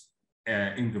else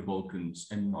in the Balkans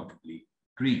and notably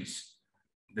Greece.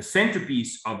 The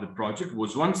centerpiece of the project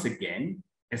was once again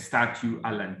a statue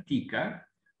all'antica,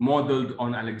 modeled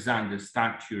on Alexander's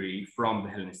statuary from the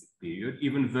Hellenistic period,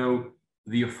 even though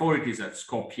the authorities at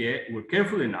Skopje were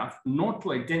careful enough not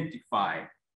to identify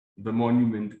the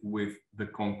monument with the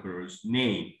conqueror's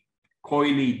name.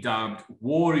 Coyly dubbed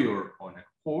warrior on a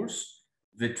horse,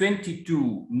 the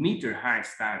 22-meter high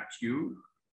statue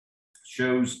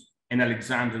shows an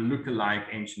Alexander look-alike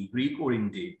ancient Greek or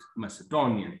indeed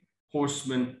Macedonian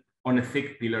horseman on a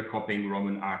thick pillar copying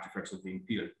Roman artifacts of the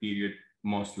imperial period,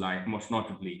 most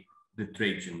notably the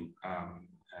Trajan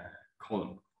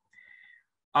column.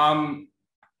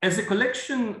 As a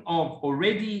collection of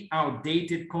already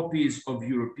outdated copies of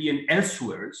European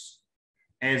elsewheres,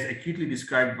 as acutely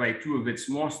described by two of its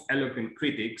most eloquent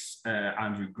critics,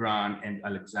 Andrew Gran and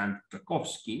Alexander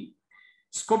Tarkovsky,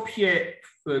 Skopje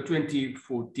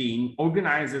 2014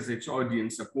 organizes its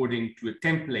audience according to a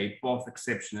template both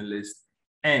exceptionalist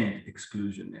and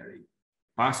exclusionary.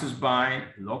 Passers-by,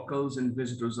 locals and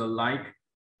visitors alike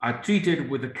are treated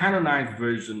with a canonized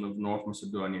version of North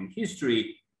Macedonian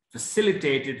history,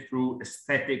 facilitated through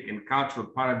aesthetic and cultural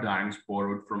paradigms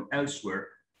borrowed from elsewhere,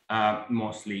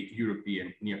 mostly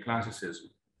European neoclassicism.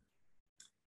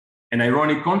 An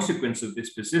ironic consequence of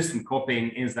this persistent copying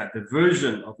is that the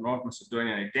version of North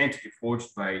Macedonian identity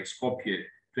forged by Skopje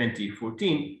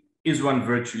 2014 is one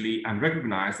virtually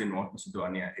unrecognized in North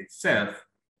Macedonia itself,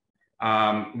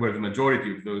 where the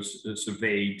majority of those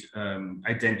surveyed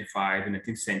identified the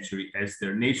 19th century as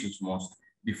their nation's most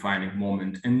defining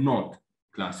moment and not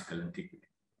classical antiquity.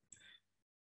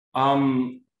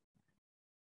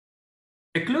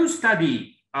 A close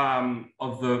study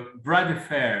of the blood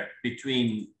affair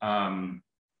between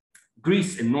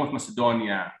Greece and North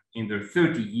Macedonia in their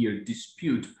 30-year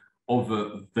dispute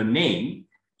over the name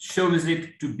shows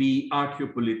it to be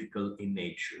archeopolitical in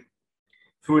nature.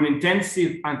 Through an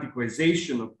intensive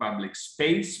antiquization of public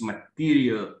space,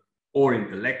 material or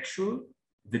intellectual,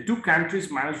 the two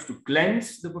countries managed to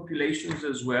cleanse the populations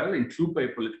as well in true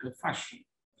biopolitical fashion.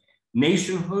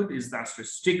 Nationhood is thus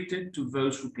restricted to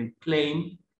those who can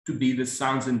claim to be the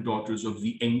sons and daughters of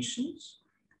the ancients,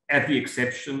 at the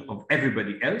exception of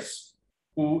everybody else,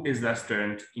 who is thus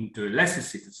turned into a lesser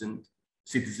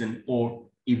citizen or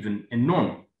even a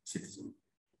non-citizen.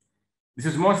 This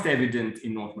is most evident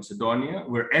in North Macedonia,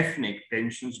 where ethnic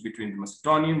tensions between the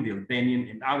Macedonian, the Albanian,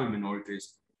 and other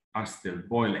minorities are still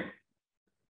boiling.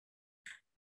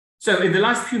 So in the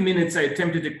last few minutes, I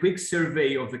attempted a quick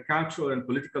survey of the cultural and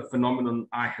political phenomenon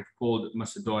I have called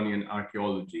Macedonian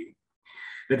archaeology.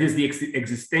 That is the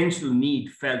existential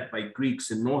need felt by Greeks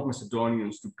and North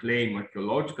Macedonians to claim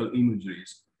archaeological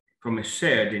imageries from a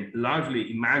shared and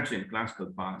largely imagined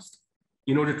classical past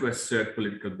in order to assert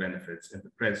political benefits at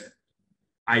the present.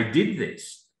 I did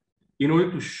this in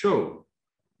order to show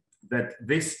that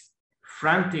this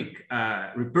frantic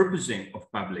repurposing of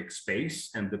public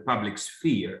space and the public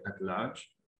sphere at large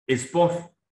is both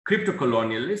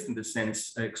crypto-colonialist in the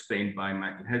sense explained by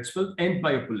Michael Hertzfeld and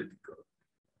biopolitical,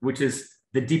 which is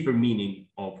the deeper meaning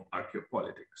of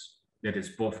archeopolitics, that is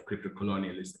both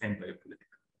crypto-colonialist and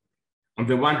biopolitical. On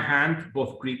the one hand,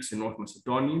 both Greeks and North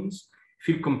Macedonians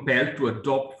feel compelled to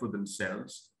adopt for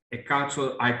themselves a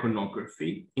cultural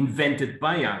iconography invented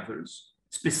by others,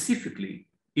 specifically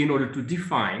in order to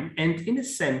define and, in a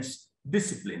sense,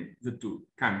 discipline the two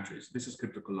countries. This is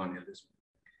crypto-colonialism.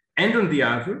 And on the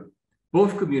other,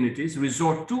 both communities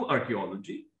resort to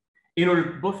archaeology in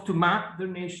order both to map their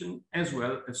nation as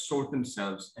well as sort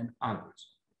themselves and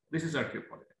others. This is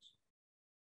archeopolitics.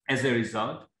 As a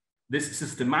result, this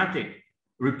systematic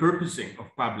repurposing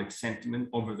of public sentiment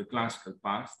over the classical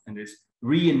past and its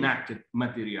reenacted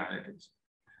materialities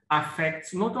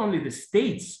affects not only the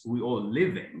states we all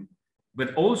live in,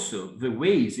 but also the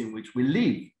ways in which we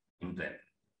live in them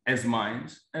as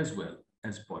minds as well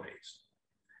as bodies.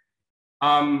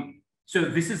 So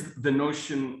this is the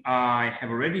notion I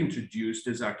have already introduced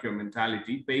as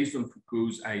archaeomentality based on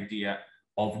Foucault's idea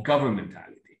of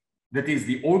governmentality, that is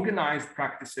the organized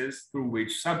practices through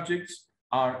which subjects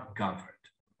are governed.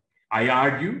 I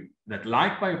argue that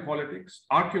like biopolitics,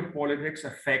 archaeopolitics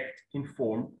affect,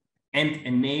 inform, and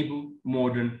enable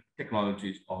modern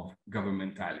technologies of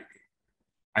governmentality.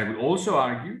 I would also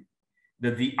argue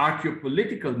that the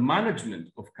archaeopolitical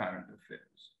management of current affairs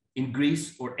in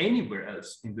Greece or anywhere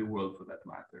else in the world for that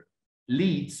matter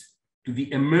leads to the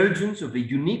emergence of a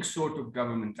unique sort of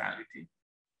governmentality,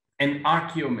 an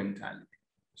archaeomentality,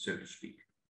 so to speak.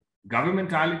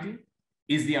 Governmentality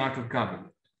is the art of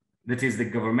government. That is the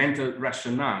governmental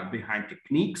rationale behind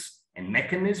techniques and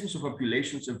mechanisms of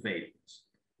population surveillance,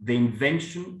 the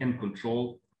invention and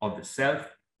control of the self,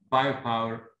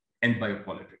 biopower, and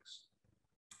biopolitics.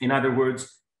 In other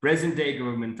words, present-day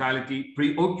governmentality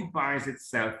preoccupies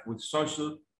itself with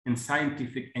social and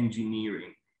scientific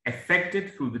engineering,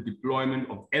 effected through the deployment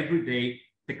of everyday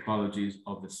technologies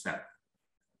of the self.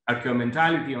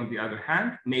 Archaeomentality, on the other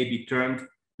hand, may be termed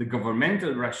the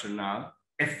governmental rationale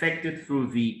effected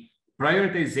through the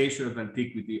prioritization of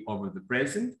antiquity over the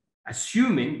present,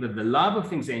 assuming that the love of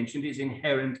things ancient is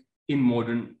inherent in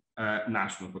modern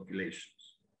national populations.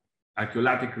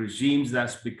 Archaeological regimes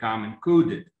thus become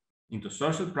encoded into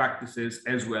social practices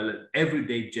as well as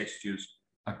everyday gestures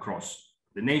across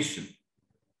the nation.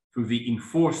 Through the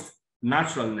enforced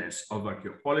naturalness of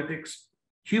archaeopolitics,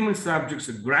 human subjects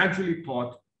are gradually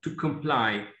taught to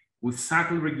comply with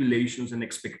subtle regulations and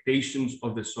expectations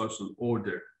of the social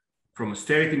order, from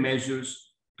austerity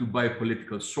measures to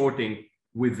biopolitical sorting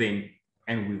within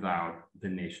and without the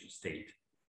nation state.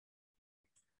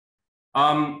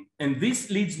 And this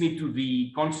leads me to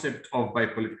the concept of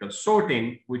biopolitical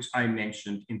sorting, which I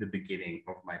mentioned in the beginning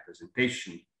of my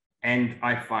presentation, and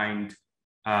I find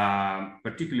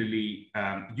particularly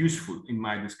useful in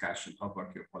my discussion of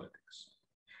archaeopolitics.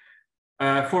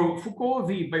 For Foucault,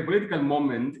 the biopolitical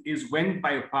moment is when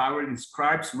biopower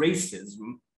inscribes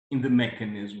racism in the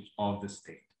mechanisms of the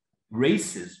state.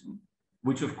 Racism,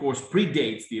 which of course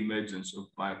predates the emergence of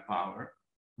biopower,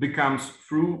 becomes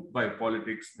through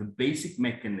biopolitics the basic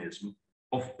mechanism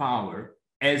of power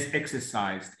as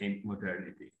exercised in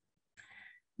modernity.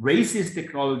 Racist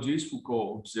technologies,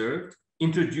 Foucault observed,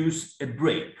 introduce a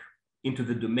break into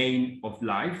the domain of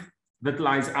life that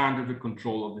lies under the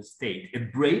control of the state, a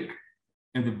break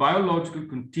in the biological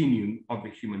continuum of the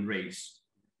human race,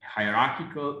 a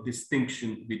hierarchical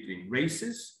distinction between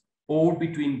races or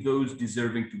between those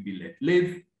deserving to be let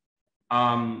live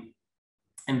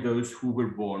and those who were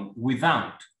born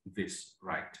without this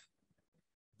right.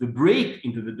 The break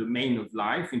into the domain of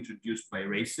life introduced by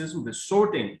racism, the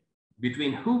sorting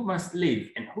between who must live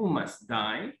and who must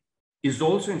die, is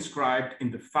also inscribed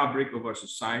in the fabric of our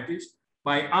societies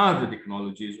by other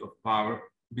technologies of power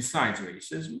besides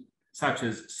racism, such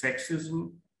as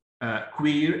sexism,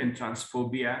 queer and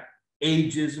transphobia,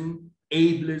 ageism,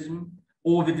 ableism,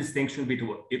 or the distinction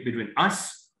between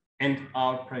us and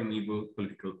our primeval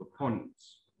political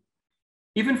opponents.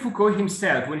 Even Foucault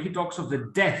himself, when he talks of the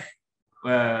death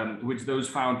which those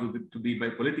found to be by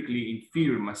politically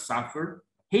inferior must suffer,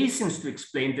 hastens to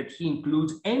explain that he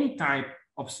includes any type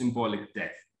of symbolic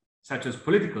death, such as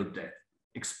political death,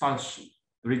 expulsion,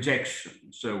 rejection,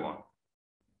 and so on.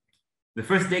 The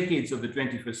first decades of the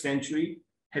 21st century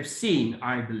have seen,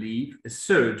 I believe, a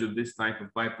surge of this type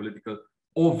of bipolitical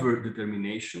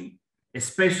over-determination,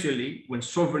 especially when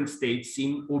sovereign states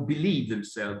seem or believe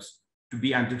themselves to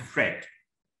be under threat,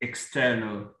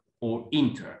 external or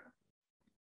internal.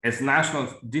 As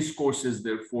national discourses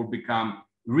therefore become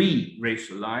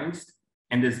re-racialized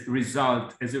and as a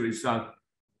result,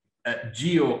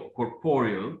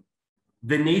 geocorporeal,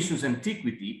 the nation's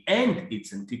antiquity and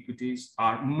its antiquities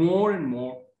are more and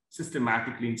more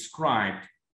systematically inscribed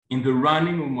in the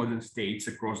running of modern states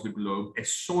across the globe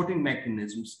as sorting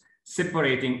mechanisms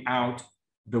separating out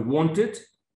the wanted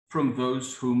from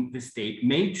those whom the state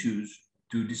may choose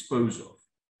to dispose of.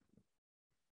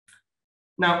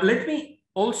 Now, let me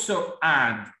also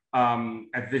add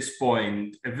at this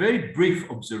point a very brief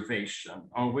observation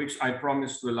on which I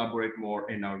promise to elaborate more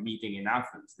in our meeting in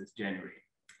Athens this January.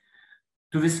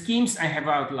 To the schemes I have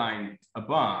outlined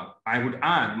above, I would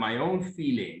add my own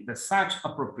feeling that such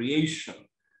appropriation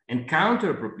and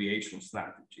counter-appropriation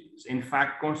strategies, in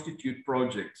fact, constitute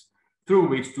projects through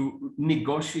which to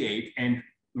negotiate and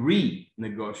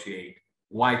renegotiate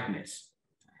whiteness.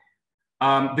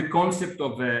 The concept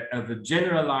of a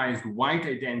generalized white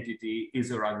identity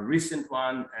is a rather recent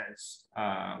one, as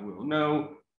we all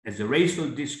know. As a racial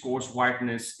discourse,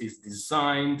 whiteness is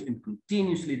designed and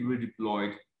continuously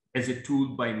redeployed as a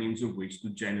tool by means of which to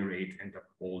generate and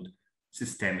uphold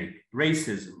systemic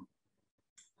racism,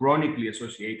 chronically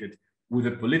associated with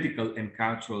the political and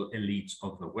cultural elites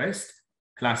of the West.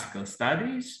 Classical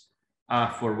studies,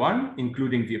 for one,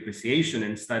 including the appreciation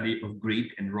and study of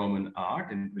Greek and Roman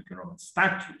art and Greek and Roman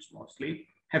statues mostly,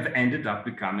 have ended up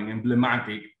becoming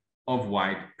emblematic of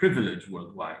white privilege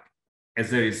worldwide.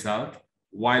 As a result,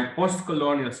 while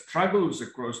post-colonial struggles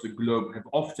across the globe have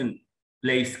often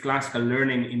placed classical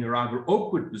learning in a rather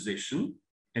awkward position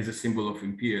as a symbol of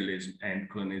imperialism and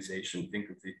colonization, think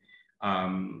of the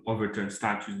overturned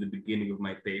statues at the beginning of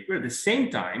my paper, at the same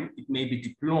time, it may be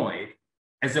deployed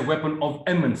as a weapon of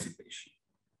emancipation,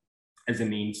 as a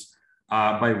means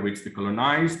by which the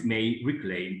colonized may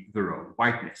reclaim their own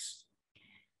whiteness.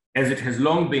 As it has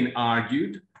long been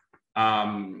argued,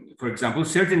 for example,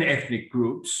 certain ethnic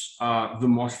groups, the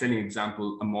most telling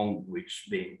example among which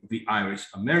being the Irish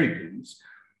Americans,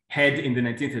 had in the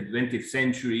 19th and 20th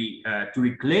century to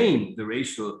reclaim the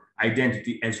racial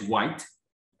identity as white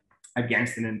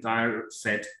against an entire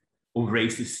set of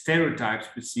racist stereotypes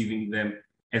perceiving them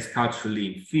as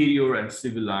culturally inferior and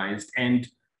civilized, and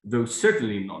though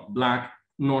certainly not Black,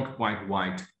 not quite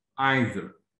white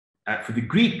either. For the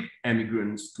Greek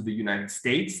emigrants to the United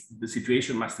States, the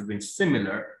situation must have been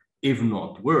similar, if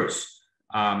not worse.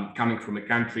 Coming from a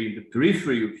country in the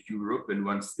periphery of Europe and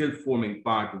one still forming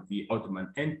part of the Ottoman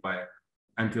Empire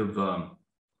until the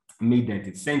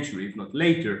mid-19th century, if not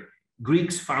later,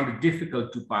 Greeks found it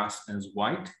difficult to pass as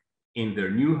white in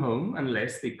their new home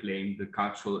unless they claimed the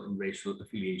cultural and racial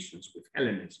affiliations with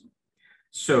Hellenism.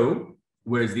 So,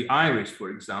 whereas the Irish, for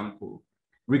example,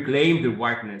 reclaimed their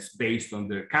whiteness based on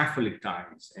their Catholic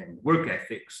ties and work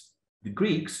ethics, the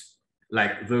Greeks,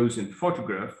 like those in the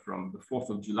photograph from the 4th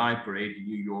of July parade in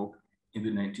New York in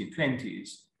the 1920s,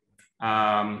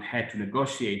 had to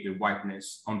negotiate their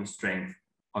whiteness on the strength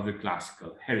of their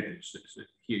classical heritage. So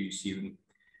here you see them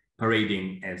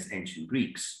parading as ancient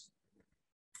Greeks,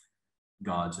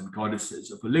 gods and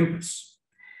goddesses of Olympus.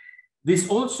 This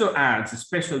also adds a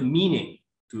special meaning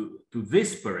to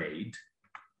this parade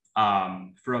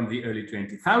from the early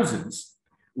 2000s,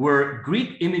 where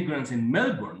Greek immigrants in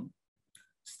Melbourne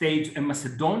staged a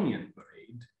Macedonian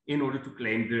parade in order to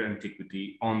claim their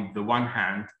antiquity on the one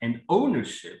hand and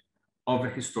ownership of a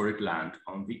historic land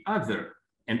on the other.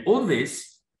 And all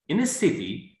this in a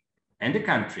city and a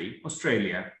country,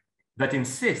 Australia, that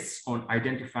insists on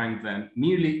identifying them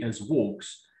merely as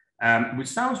wogs, which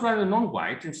sounds rather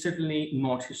non-white and certainly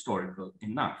not historical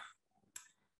enough.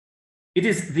 It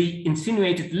is the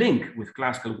insinuated link with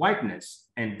classical whiteness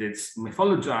and its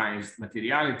mythologized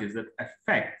materialities that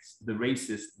affects the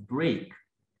racist break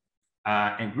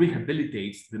and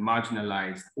rehabilitates the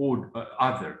marginalized or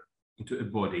other into a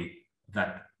body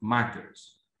that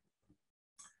matters.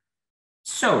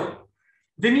 So,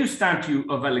 the new statue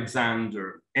of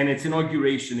Alexander and its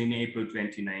inauguration in April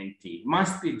 2019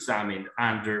 must be examined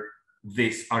under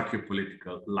this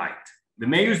archeopolitical light. The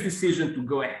mayor's decision to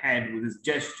go ahead with his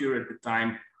gesture at the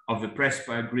time of the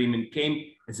Prespa agreement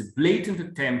came as a blatant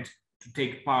attempt to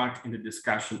take part in the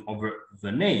discussion over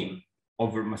the name,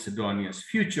 over Macedonia's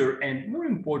future, and more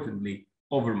importantly,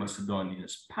 over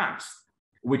Macedonia's past,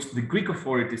 which the Greek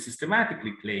authorities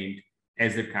systematically claimed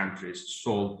as the country's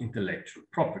sole intellectual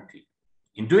property.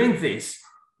 In doing this,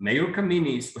 Mayor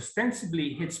Kaminis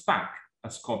ostensibly hits back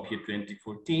at Skopje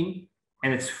 2014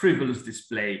 and its frivolous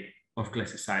display of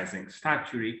classicizing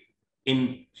statuary,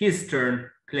 in his turn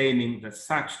claiming that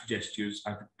such gestures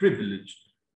are the privilege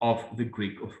of the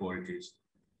Greek authorities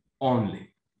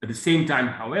only. At the same time,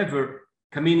 however,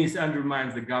 Kaminis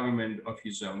undermines the government of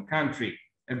his own country,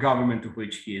 a government to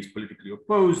which he is politically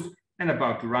opposed and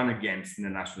about to run against in a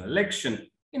national election,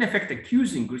 in effect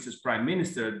accusing Greece's prime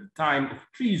minister at the time of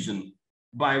treason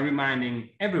by reminding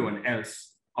everyone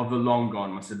else of the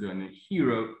long-gone Macedonian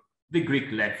hero the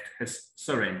Greek left has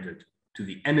surrendered to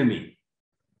the enemy.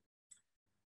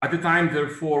 At the time,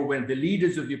 therefore, when the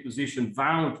leaders of the opposition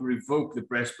vowed to revoke the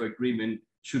Prespa agreement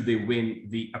should they win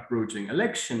the approaching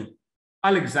election,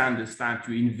 Alexander's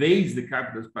statue invades the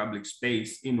capital's public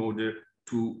space in order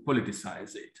to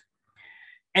politicize it.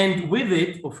 And with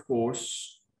it, of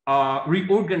course,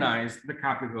 reorganized the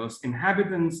capital's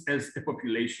inhabitants as a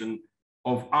population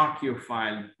of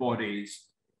archaeophile bodies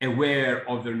aware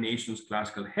of their nation's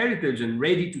classical heritage and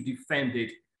ready to defend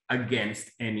it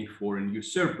against any foreign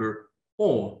usurper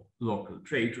or local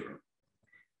traitor.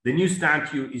 The new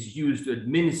statue is used to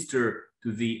administer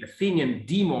to the Athenian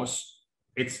demos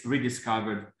its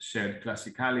rediscovered shared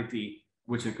classicality,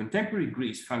 which in contemporary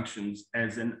Greece functions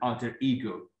as an alter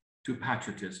ego to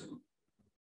patriotism.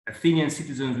 Athenian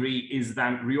citizenry is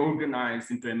then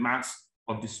reorganized into a mass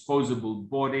of disposable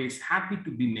bodies happy to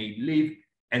be made live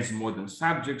as modern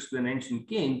subjects to an ancient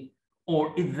king,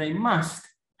 or if they must,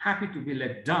 happy to be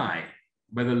let die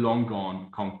by the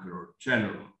long-gone conqueror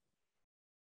general.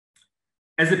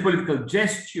 As a political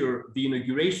gesture, the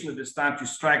inauguration of the statue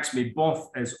strikes me both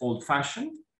as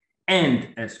old-fashioned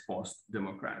and as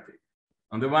post-democratic.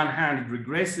 On the one hand, it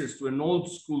regresses to an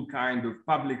old-school kind of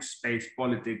public space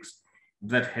politics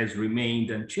that has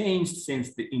remained unchanged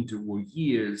since the interwar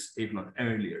years, if not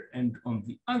earlier. And on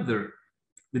the other,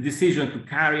 the decision to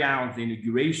carry out the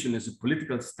inauguration as a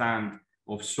political stand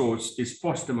of sorts is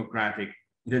post-democratic.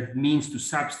 That means to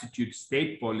substitute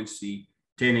state policy,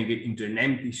 turning it into an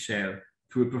empty shell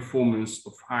through a performance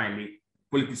of highly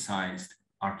politicized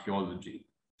archaeology.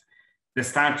 The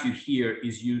statue here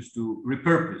is used to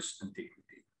repurpose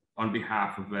antiquity on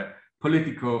behalf of a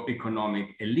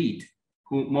politico-economic elite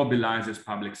who mobilizes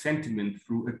public sentiment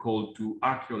through a call to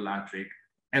archaeolatric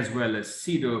as well as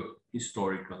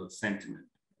pseudo-historical sentiment.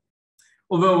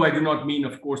 Although I do not mean,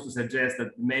 of course, to suggest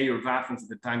that the mayor of Athens at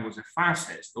the time was a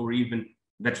fascist or even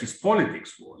that his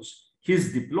politics was.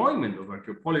 His deployment of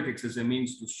archeopolitics as a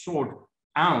means to sort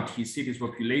out his city's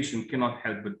population cannot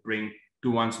help but bring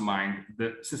to one's mind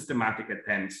the systematic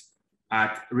attempts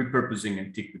at repurposing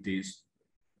antiquities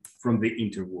from the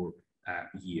interwar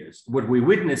years. What we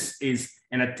witness is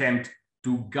an attempt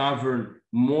to govern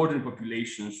modern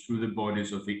populations through the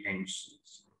bodies of the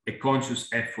ancients, a conscious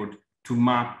effort to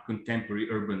map contemporary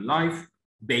urban life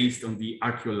based on the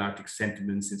archaeological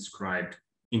sentiments inscribed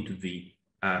into the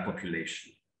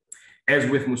population. As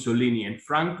with Mussolini and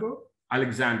Franco,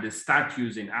 Alexander's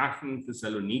statues in Athens,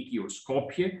 Thessaloniki, or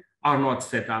Skopje are not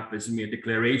set up as mere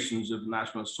declarations of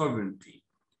national sovereignty,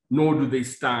 nor do they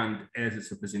stand as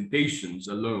its representations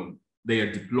alone. They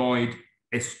are deployed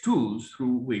as tools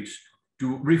through which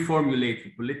to reformulate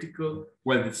the political,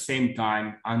 while at the same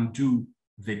time undo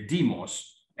the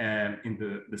demos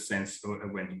in the sense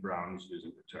when Brown is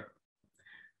using the term.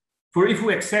 For if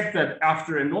we accept that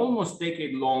after an almost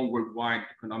decade-long worldwide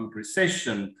economic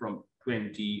recession from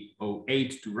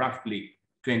 2008 to roughly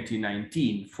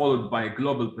 2019, followed by a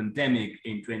global pandemic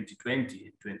in 2020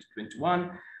 and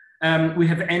 2021, we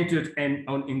have entered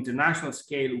on international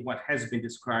scale what has been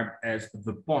described as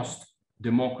the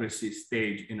post-democracy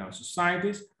stage in our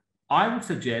societies. I would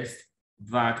suggest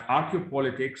that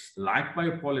archeopolitics, like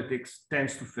biopolitics,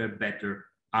 tends to fare better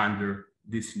under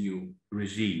this new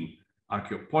regime.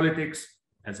 Archeopolitics,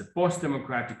 as a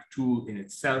post-democratic tool in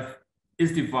itself,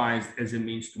 is devised as a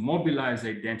means to mobilize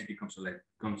identity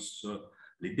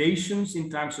consolidations in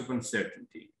times of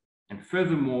uncertainty, and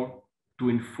furthermore, to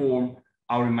inform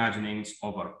our imaginings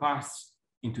of our pasts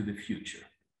into the future.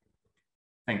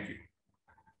 Thank you.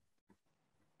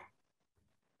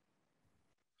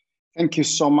 Thank you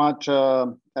so much,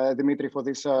 Dimitri, for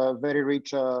this very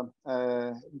rich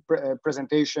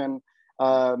presentation,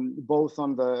 both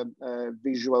on the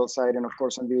visual side and, of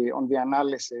course, on the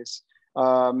analysis.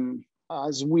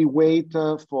 As we wait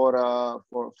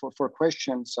for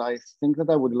questions, I think that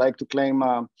I would like to claim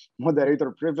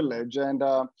moderator privilege and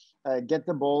get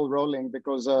the ball rolling,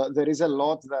 because there is a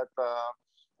lot that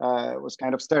was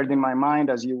kind of stirred in my mind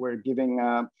as you were giving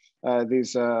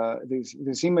these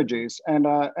images, and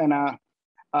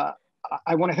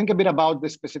I want to think a bit about the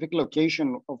specific location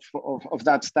of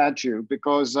that statue,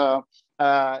 because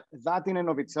that in and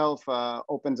of itself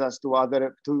opens us to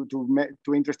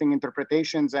interesting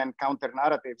interpretations and counter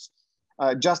narratives.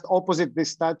 Just opposite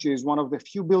this statue is one of the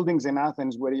few buildings in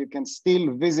Athens where you can still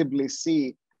visibly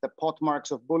see the pot marks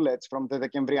of bullets from the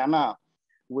Dekemvriana,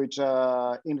 which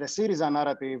in the Syriza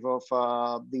narrative of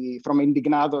from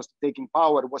Indignados to taking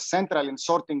power was central in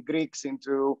sorting Greeks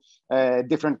into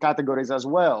different categories as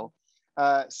well.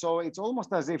 So it's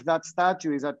almost as if that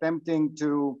statue is attempting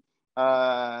to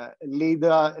lead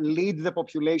the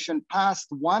population past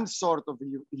one sort of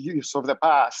use of the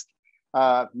past,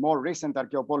 more recent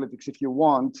archaeopolitics if you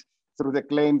want, through the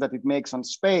claim that it makes on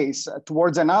space,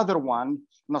 towards another one,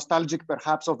 nostalgic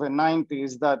perhaps of the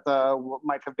 90s, that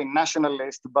might have been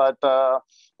nationalist, but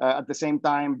at the same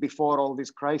time before all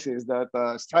these crises that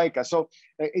strike us. So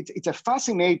it's a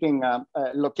fascinating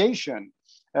location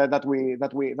that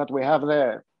we have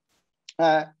there.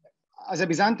 As a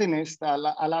Byzantinist,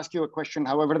 I'll ask you a question,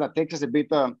 however, that takes us a bit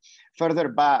further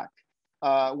back.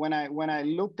 When I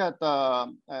look at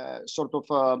sort of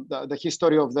the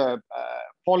history of the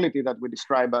polity that we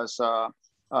describe as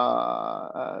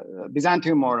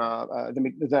Byzantium, or the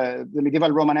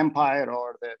medieval Roman Empire,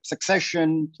 or the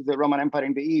succession to the Roman Empire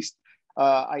in the East,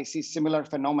 I see similar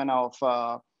phenomena of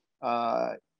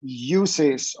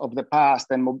uses of the past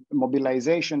and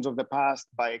mobilizations of the past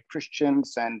by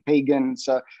Christians and pagans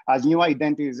as new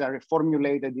identities are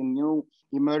reformulated in new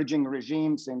emerging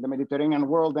regimes in the Mediterranean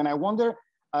world. And I wonder,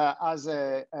 as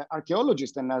an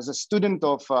archaeologist and as a student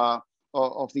of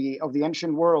the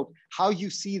ancient world, how you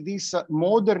see this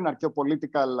modern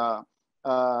archaeopolitical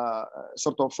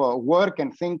sort of work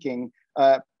and thinking,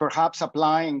 perhaps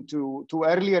applying to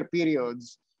earlier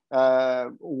periods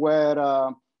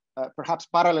where perhaps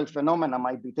parallel phenomena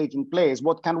might be taking place.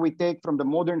 What can we take from the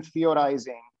modern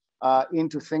theorizing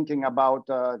into thinking about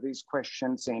these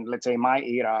questions in, let's say, my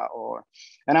era?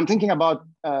 And I'm thinking about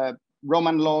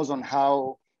Roman laws on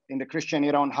how, in the Christian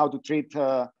era, on how to treat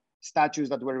statues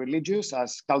that were religious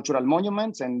as cultural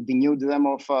monuments and denude them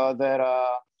of their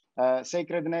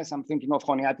sacredness. I'm thinking of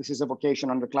Choniatis' evocation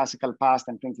on the classical past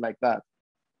and things like that.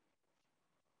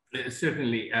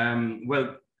 Certainly.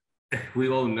 Well, we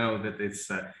all know that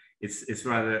it's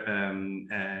rather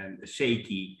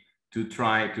shaky to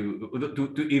try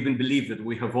to even believe that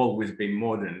we have always been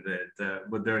modern, that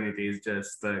modernity is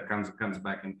just comes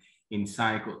back in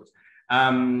cycles.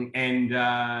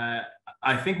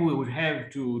 I think we would have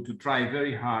to try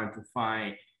very hard to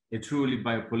find a truly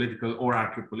biopolitical or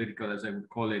archaeopolitical, as I would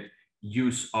call it,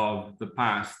 use of the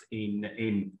past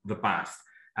in the past,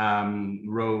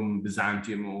 Rome,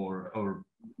 Byzantium, or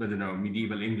I don't know,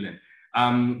 medieval England.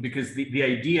 Because the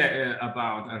idea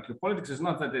about archaeopolitics is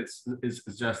not that it's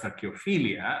just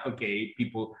archaeophilia. Okay,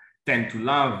 people tend to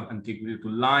love antiquity, to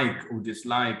like or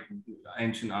dislike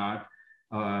ancient art,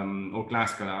 or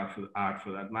classical art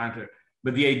for that matter.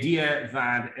 But the idea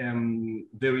that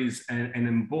there is an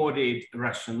embodied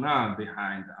rationale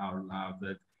behind our love,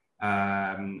 that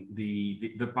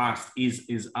the past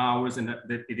is ours, and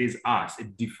that it is us,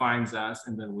 it defines us,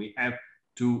 and then we have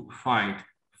to fight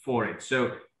for it.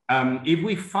 So if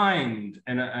we find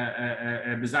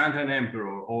a Byzantine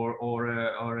emperor or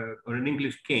an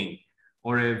English king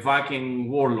or a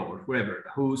Viking warlord, whoever,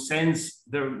 who sends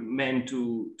their men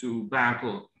to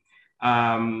battle,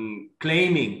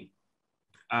 claiming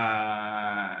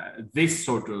this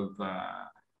sort of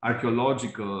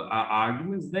archaeological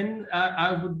arguments, then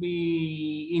I would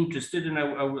be interested, and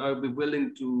I would be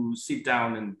willing to sit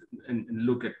down and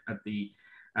look at the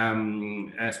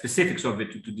specifics of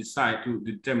it to decide, to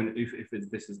determine if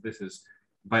this is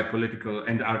biopolitical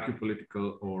and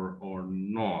archaeopolitical or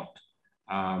not.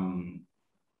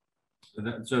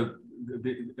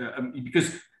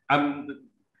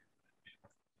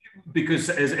 Because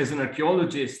as an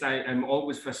archaeologist, I'm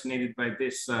always fascinated by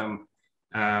this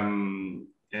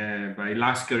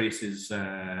Lascaris's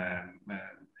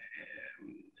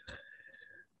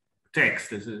text.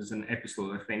 This is an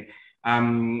epistle, I think,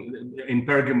 in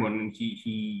Pergamon, and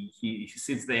he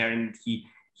sits there and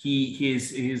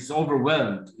he's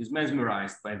overwhelmed, he's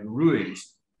mesmerized by the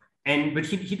ruins. But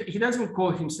he doesn't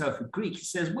call himself a Greek. He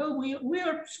says, well, we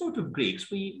are sort of Greeks.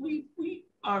 We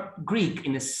are Greek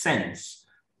in a sense,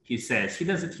 he says. He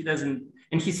doesn't,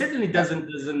 and he certainly doesn't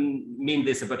mean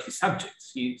this about his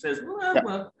subjects. He says,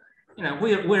 well, you know,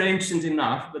 we're ancient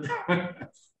enough, but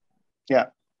yeah.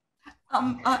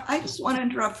 I just want to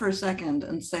interrupt for a second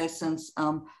and say, since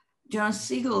Jonah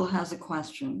Siegel has a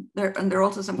question there, and there are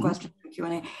also some questions in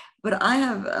Q&A, but I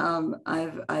have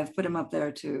I've put him up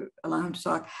there to allow him to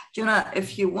talk. Jonah,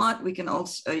 if you want, we can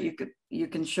also you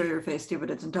can show your face too,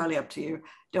 but it's entirely up to you.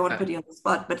 Don't want to put you on the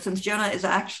spot, but since Jonah is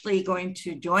actually going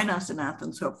to join us in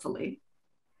Athens, hopefully,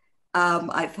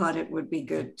 I thought it would be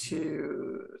good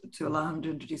to allow him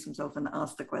to introduce himself and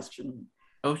ask the question.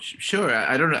 Oh, sure.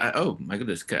 I don't know. Oh, my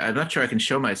goodness. I'm not sure I can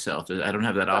show myself. I don't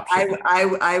have that option.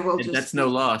 I will just... That's no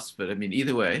loss, but I mean,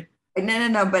 either way.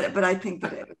 No, but I think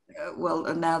that, well,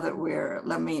 now that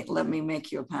let me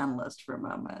make you a panelist for a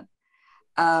moment.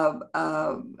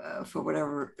 For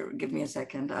whatever, give me a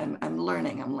second. I'm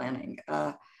learning.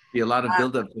 Be a lot of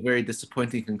buildup to a very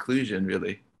disappointing conclusion,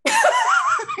 really.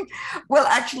 Well,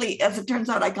 actually, as it turns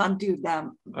out, I can't do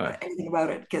anything about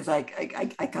it because I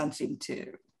can't seem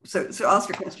to. So ask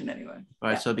your question anyway. All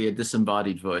right, so I'll be a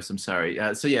disembodied voice. I'm sorry.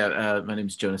 My name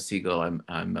is Jonah Siegel.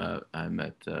 I'm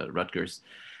at Rutgers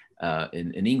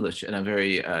in English, and I'm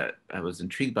very. I was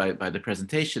intrigued by the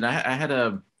presentation. I had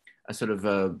a sort of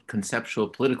a conceptual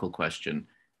political question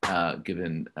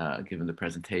given the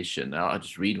presentation. I'll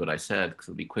just read what I said because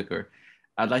it'll be quicker.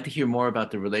 I'd like to hear more about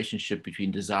the relationship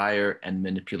between desire and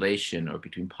manipulation, or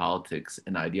between politics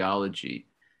and ideology.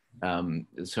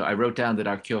 So I wrote down that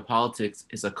archaeopolitics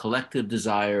is a collective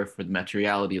desire for the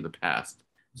materiality of the past.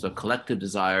 So a collective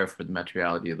desire for the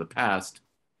materiality of the past.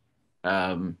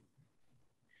 That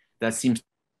seems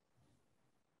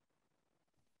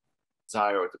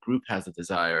desire, or the group has a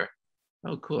desire.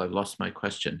 Oh, cool! I've lost my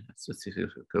question. Let's see if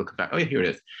it'll come back. Oh, yeah, here it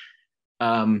is.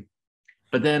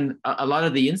 But then a lot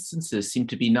of the instances seem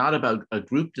to be not about a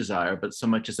group desire, but so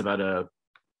much as about a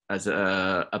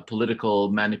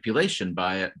political manipulation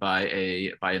by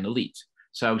an elite.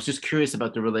 So I was just curious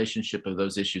about the relationship of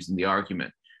those issues in the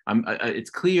argument. It's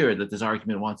clear that this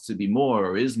argument wants to be more,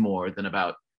 or is more, than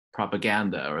about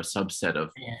propaganda or a subset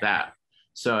of that.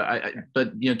 So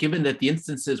but you know, given that the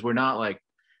instances were not like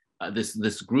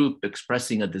this group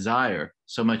expressing a desire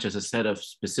so much as a set of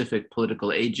specific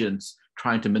political agents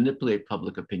trying to manipulate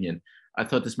public opinion, I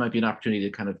thought this might be an opportunity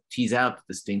to kind of tease out the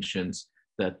distinctions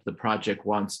that the project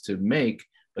wants to make,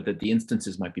 but that the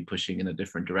instances might be pushing in a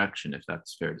different direction, if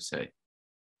that's fair to say.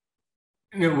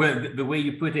 Well, the way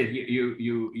you put it,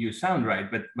 you sound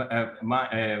right, but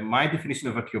my definition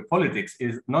of archaeopolitics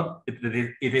is not that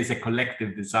it is a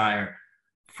collective desire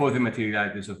for the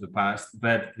materialities of the past,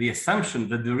 but the assumption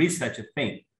that there is such a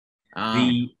thing.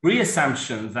 The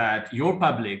pre-assumption that your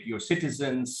public, your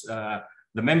citizens,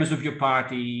 the members of your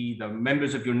party, the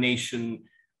members of your nation,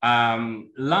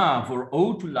 love or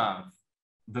owe to love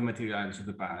the materialities of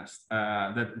the past,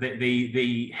 that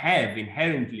they have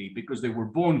inherently, because they were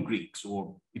born Greeks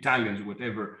or Italians or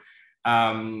whatever,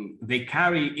 they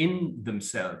carry in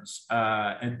themselves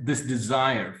this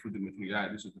desire for the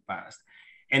materialities of the past,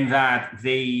 and that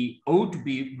they ought to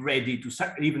be ready to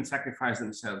even sacrifice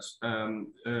themselves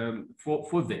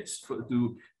for this,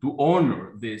 to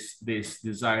honor this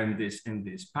desire and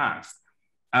this past.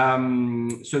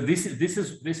 So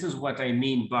this is what I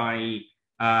mean by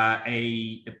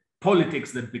a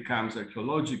politics that becomes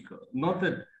archaeological. Not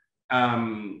that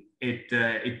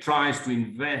it tries to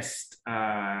invest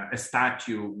a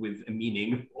statue with a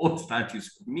meaning. All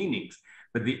statues have meanings,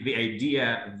 but the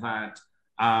idea that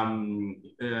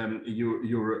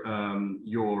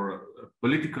your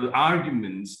political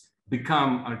arguments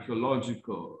become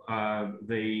archaeological.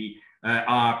 They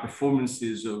are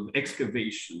performances of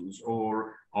excavations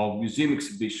or of museum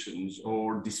exhibitions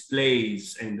or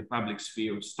displays in the public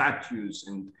sphere of statues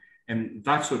and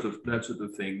that sort of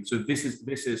thing. So this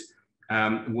is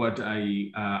what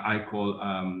I call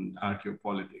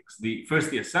archaeopolitics.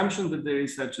 The assumption that there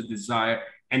is such a desire,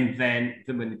 and then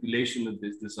the manipulation of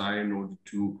this desire in order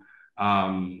to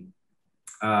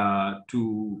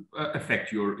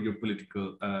affect your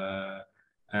political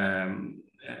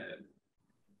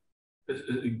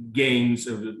gains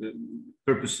of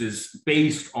purposes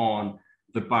based on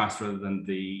the past rather than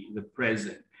the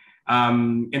present.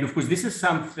 And of course, this is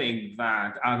something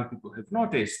that other people have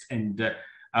noticed, and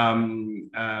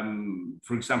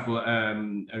For example, I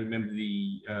remember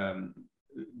the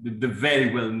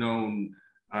very well-known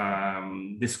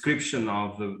description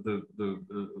of the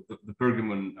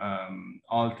Pergamon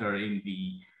altar in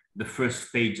the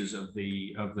first pages of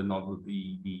the novel,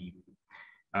 the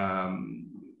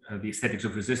Aesthetics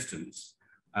of Resistance.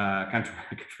 I can't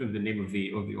remember the name of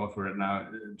the author right now,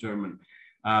 German.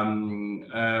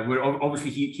 Where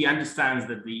obviously he understands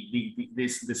that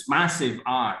this massive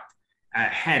art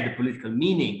had a political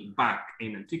meaning back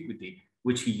in antiquity,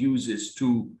 which he uses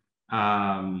to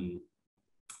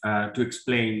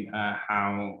explain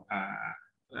how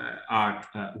art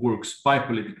works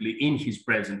bipolitically in his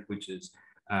present, which is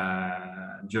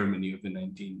Germany of the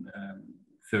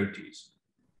 1930s.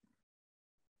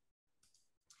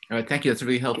 All right, thank you. That's a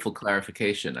really helpful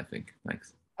clarification, I think.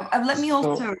 Thanks. Let me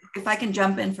also, if I can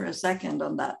jump in for a second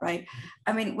on that, right?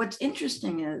 I mean, what's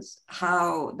interesting is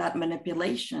how that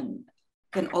manipulation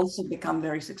can also become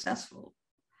very successful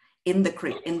in the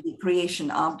creation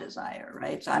of desire,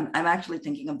 right? So I'm actually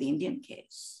thinking of the Indian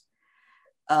case,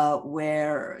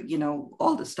 where, you know,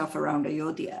 all the stuff around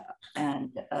Ayodhya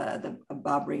and the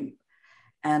Babri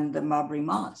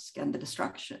Mosque and the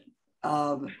destruction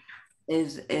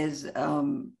is I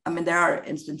mean, there are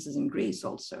instances in Greece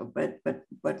also, but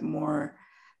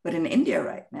in India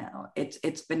right now,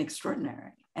 it's been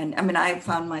extraordinary. And I mean, I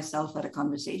found myself at a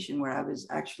conversation where I was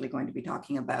actually going to be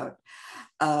talking about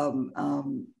on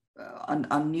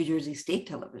New Jersey State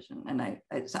Television, and I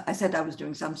said I was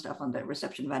doing some stuff on the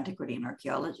reception of antiquity and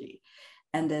archaeology,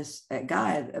 and this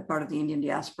guy, a part of the Indian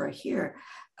diaspora here,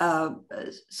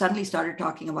 suddenly started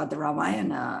talking about the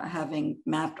Ramayana having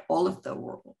mapped all of the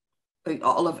world,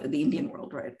 all of the Indian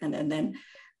world, right? And then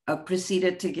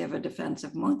proceeded to give a defense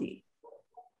of Modi,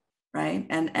 right?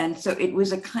 And so it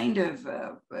was a kind of,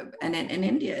 and in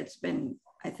India, it's been,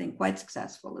 I think, quite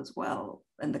successful as well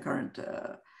in the current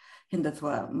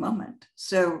Hindutva moment.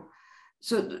 So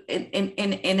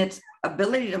in its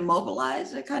ability to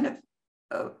mobilize a kind of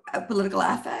a political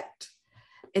affect,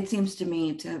 it seems to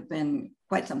me to have been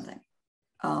quite something.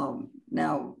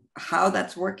 Now, how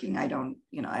that's working, I don't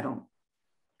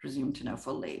presume to know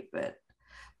fully, but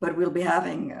we'll be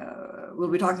talking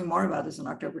more about this on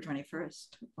October 21st.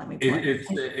 Let me point.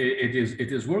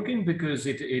 It is working because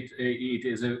it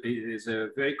is a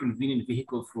very convenient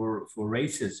vehicle for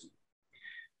racism,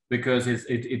 because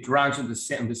it runs on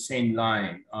the same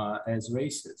line as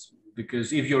racism.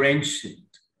 Because if you're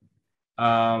ancient,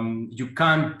 you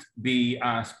can't be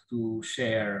asked to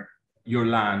share your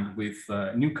land with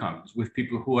newcomers, with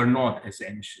people who are not as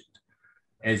ancient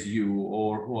as you,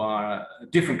 or who are a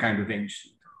different kind of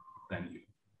ancient than you.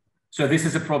 So this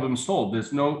is a problem solved.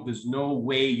 There's no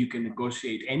way you can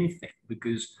negotiate anything,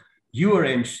 because you are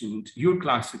ancient, you're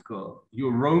classical,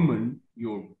 you're Roman,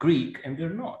 you're Greek, and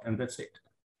they're not, and that's it.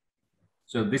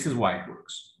 So this is why it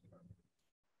works.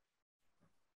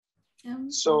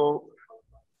 So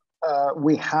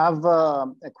we have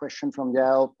a question from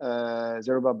Yael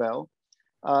Zerubbabel.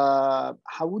 How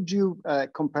would you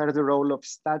compare the role of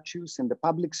statues in the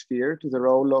public sphere to the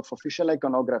role of official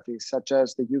iconography, such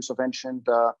as the use of ancient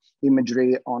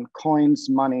imagery on coins,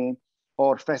 money,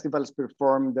 or festivals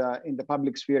performed in the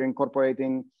public sphere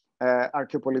incorporating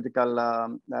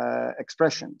archaeopolitical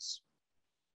expressions?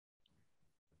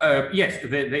 Yes,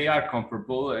 they are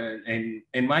comparable, and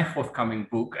in my forthcoming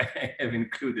book, I have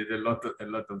included a lot of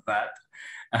that,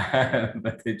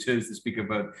 but I chose to speak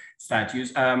about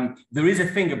statues. There is a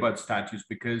thing about statues,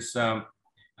 because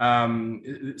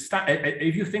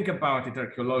if you think about it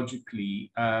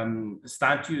archaeologically,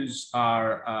 statues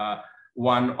are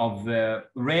one of the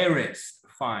rarest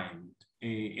finds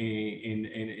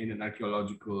in an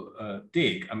archaeological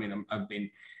dig. I mean, I've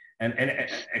been an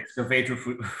excavator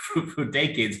for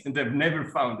decades, and I've never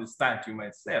found a statue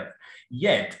myself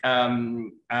yet.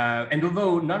 And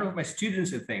although none of my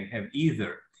students, I think, have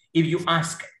either, if you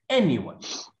ask anyone,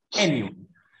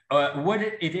 what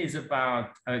it is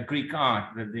about Greek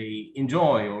art that they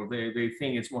enjoy, or they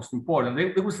think it's most important,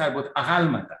 they will start with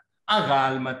agalmata.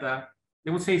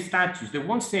 They will say statues. They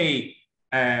won't say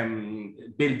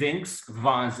buildings,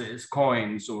 vases,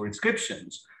 coins, or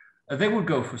inscriptions. They would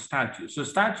go for statues. So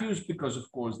statues, because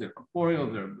of course they're corporeal,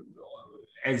 they're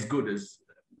as good as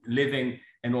living,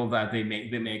 and all that, they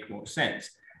make more sense.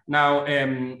 Now,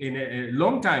 in a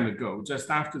long time ago, just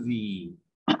after the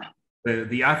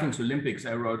Athens Olympics,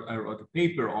 I wrote a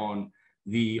paper on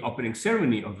the opening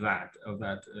ceremony of that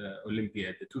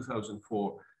Olympiad, the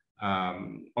 2004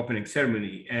 opening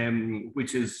ceremony,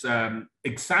 which is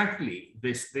exactly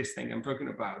this thing I'm talking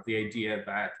about, the idea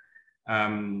that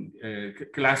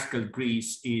classical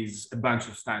Greece is a bunch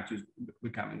of statues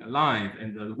becoming alive,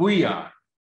 and we are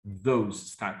those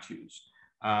statues.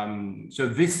 So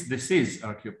this is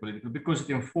archaeopolitical because it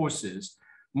enforces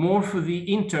more for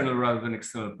the internal rather than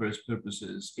external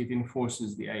purposes. It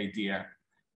enforces the idea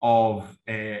of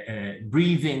a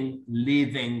breathing,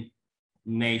 living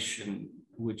nation,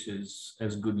 which is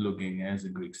as good looking as a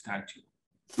Greek statue.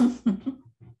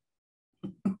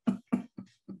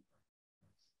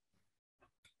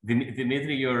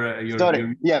 Dimitri,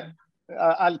 Sorry, yeah,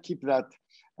 I'll keep that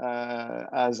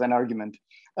as an argument.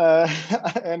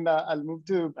 And I'll move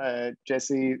to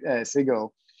Jesse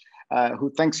Siegel,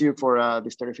 who thanks you for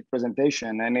this terrific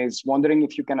presentation and is wondering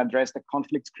if you can address the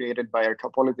conflicts created by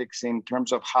archaeopolitics in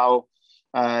terms of how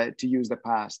to use the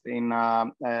past. In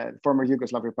former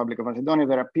Yugoslav Republic of Macedonia,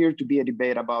 there appeared to be a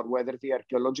debate about whether the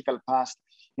archaeological past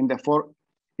in the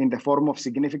form of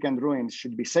significant ruins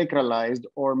should be sacralized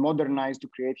or modernized to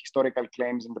create historical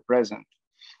claims in the present.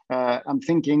 I'm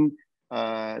thinking,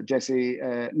 Jesse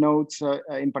notes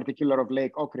in particular of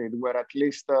Lake Ohrid, where at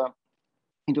least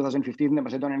in 2015, the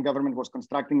Macedonian government was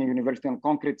constructing a university on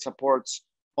concrete supports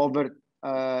over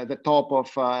the top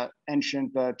of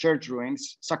ancient church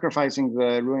ruins, sacrificing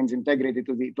the ruins' integrity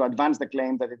to advance the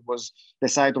claim that it was the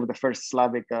site of the first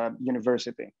Slavic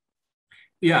university.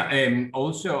 Yeah,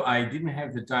 also I didn't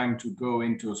have the time to go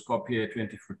into Skopje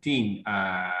 2014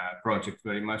 project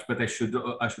very much, but I should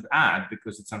add,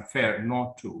 because it's unfair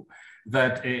not to,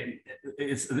 that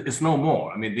it's no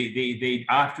more. I mean, they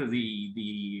after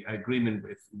the agreement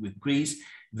with Greece,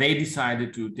 they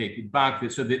decided to take it back.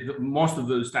 So most of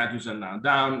those statues are now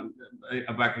down,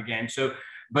 back again. So,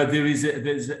 but there's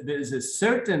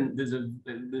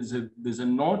a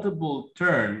notable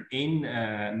turn in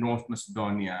North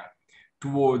Macedonia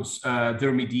towards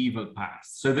their medieval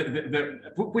past. So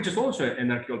which is also an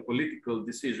archaeopolitical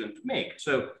decision to make.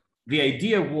 So the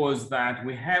idea was that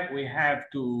we have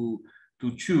to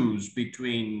choose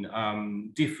between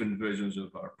different versions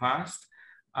of our past,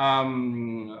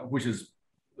 which is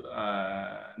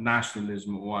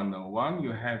nationalism 101.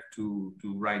 You have to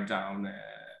write down a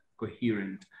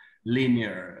coherent,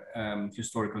 linear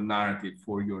historical narrative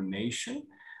for your nation.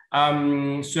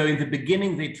 So in the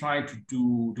beginning, they tried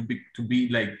to be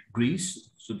like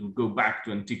Greece, so to go back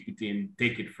to antiquity and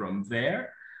take it from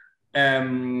there.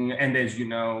 And as you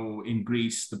know, in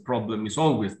Greece, the problem is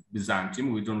always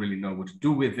Byzantium. We don't really know what to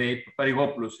do with it.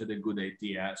 Parigopoulos had a good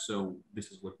idea, so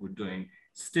this is what we're doing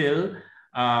still,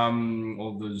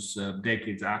 all those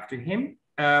decades after him.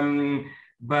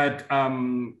 But I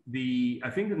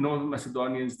think the Northern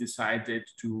Macedonians decided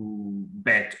to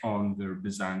bet on their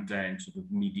Byzantine sort of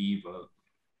medieval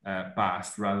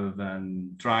past rather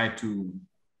than try to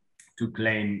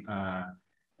claim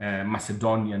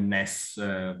Macedonianness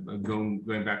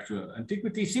going back to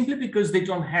antiquity, simply because they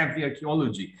don't have the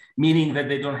archaeology, meaning that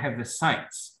they don't have the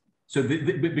sites. So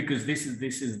because this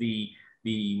is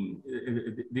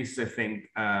I think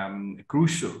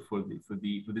crucial for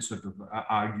this sort of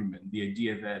argument, the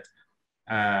idea that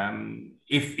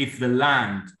if the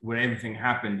land where everything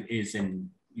happened is in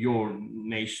your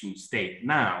nation state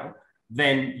now,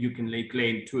 then you can lay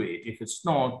claim to it. If it's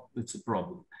not, it's a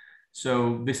problem.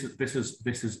 So this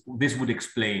would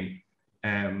explain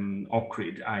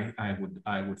Ohrid,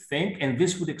 I would think, and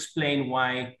this would explain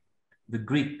why the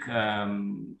Greek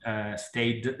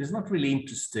state is not really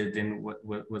interested in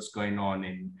what's going on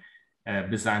in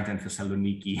Byzantium and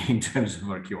Thessaloniki in terms of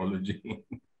archaeology.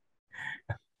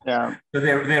 Yeah. So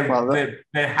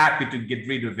they're happy to get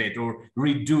rid of it or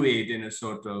redo it in a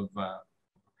sort of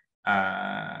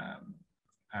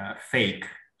fake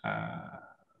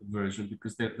version,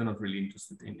 because they're not really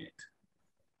interested in it.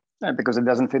 Yeah, because it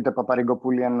doesn't fit the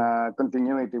Paparigopoulian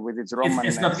continuity with its Roman.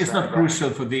 It's not crucial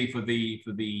for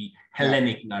the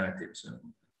Hellenic narrative, so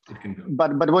it can go.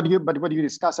 But what you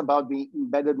discuss about the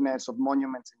embeddedness of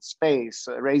monuments in space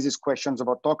raises questions of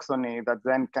autochthony that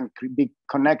then can be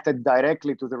connected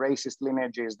directly to the racist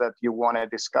lineages that you want to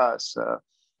discuss.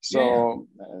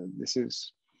 This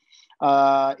is.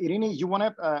 Irini, you want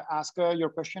to ask your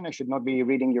question? I should not be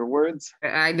reading your words.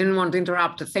 I didn't want to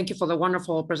interrupt. Thank you for the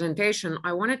wonderful presentation.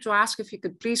 I wanted to ask if you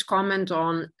could please comment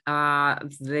on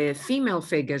the female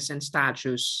figures and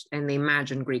statues in the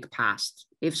imagined Greek past.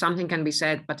 If something can be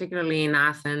said, particularly in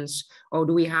Athens, or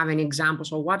do we have any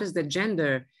examples, or what is the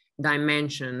gender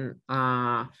dimension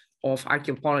of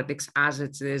archaeopolitics as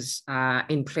it is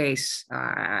in place,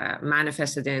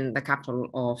 manifested in the capital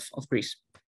of Greece?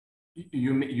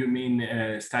 You mean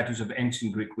statues of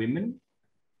ancient Greek women?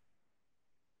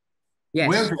 Yes.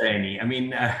 Were there any? I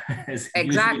mean, as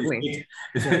Exactly.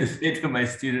 usually say to my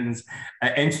students,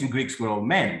 ancient Greeks were all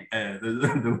men. There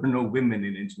were no women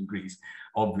in ancient Greece,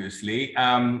 obviously.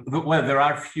 Well, there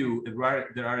are few.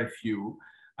 There are a few.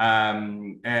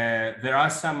 There are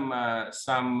some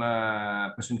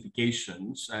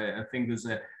personifications. I think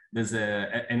there's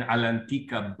an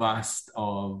Alantica bust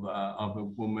of a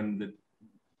woman that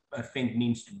I think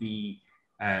means to be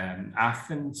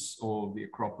Athens or the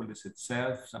Acropolis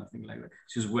itself, something like that.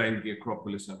 She's wearing the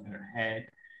Acropolis on her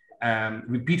head,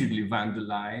 repeatedly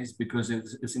vandalized because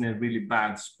it's in a really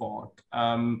bad spot.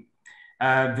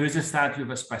 There is a statue of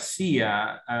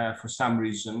Aspasia for some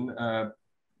reason,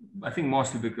 I think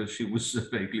mostly because she was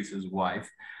Pericles' wife.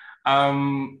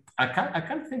 I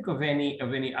can't think of any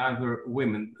other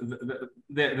women.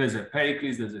 There's a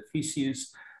Pericles, there's a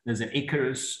Theseus, there's an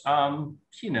Icarus.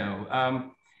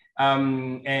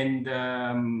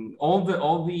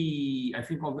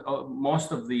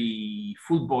 Most of the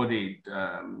full-bodied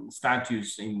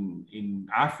statues in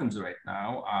Athens right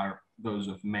now are those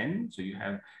of men. So you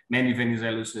have many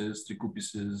Venizeluses,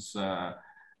 Trikouppises,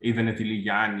 even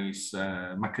Attilianis,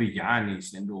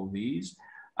 Makrianis, and all these.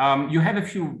 You have a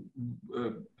few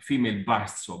female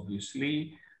busts,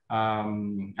 obviously.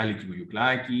 Aliki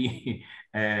Voulioulaki,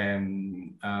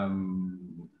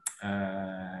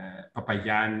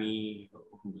 Papayani,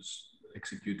 who was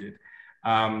executed,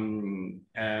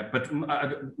 but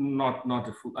not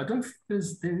a full. I don't think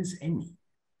there is any.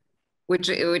 Which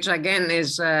again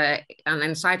is an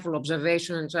insightful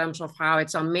observation in terms of how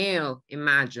it's a male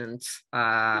imagined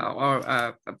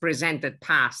or presented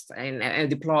past and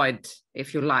deployed,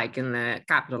 if you like, in the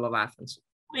capital of Athens.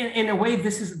 In a way,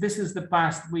 this is the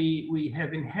past we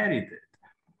have inherited.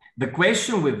 The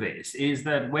question with this is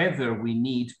that whether we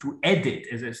need to edit,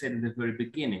 as I said in the very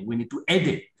beginning, we need to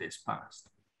edit this past.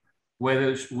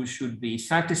 Whether we should be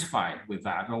satisfied with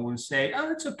that, or we'll say, oh,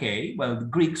 it's okay. Well, the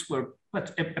Greeks were a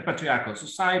patriarchal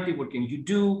society. What can you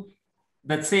do?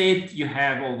 That's it. You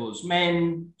have all those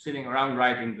men sitting around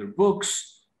writing their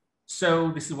books.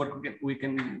 So this is what we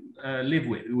can live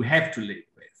with. We have to live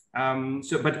with.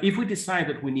 But if we decide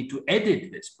that we need to edit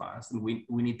this past and we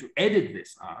need to edit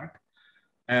this art,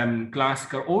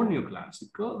 classical or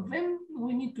neoclassical, then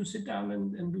we need to sit down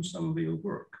and do some real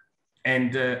work.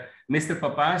 And Mr.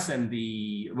 Papas and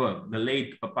the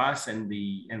late Papas and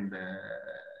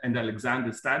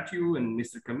Alexander statue and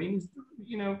Mr. Kaminis,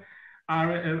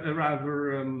 are a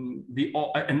rather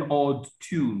an odd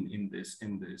tune in this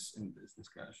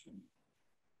discussion.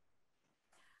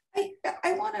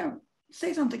 I want to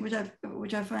say something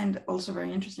which I find also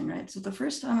very interesting, right? So the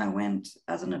first time I went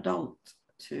as an adult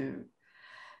to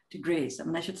Greece, I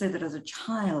mean, I should say that as a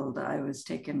child, I was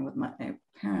taken with my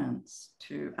parents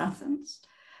to Athens,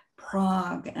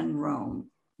 Prague, and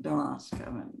Rome. Don't ask. I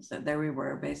mean, so there we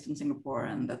were, based in Singapore,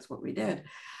 and that's what we did.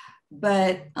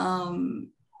 But and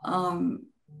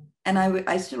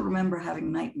I still remember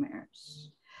having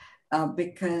nightmares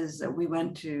because we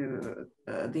went to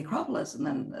the Acropolis, and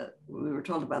then we were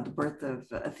told about the birth of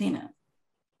Athena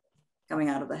coming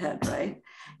out of the head, right?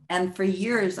 And for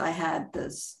years I had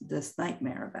this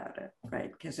nightmare about it,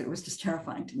 right? Because it was just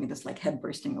terrifying to me, this like head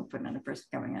bursting open and a person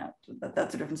coming out.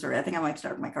 That's a different story. I think I might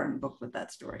start my current book with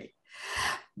that story.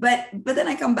 But then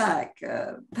I come back,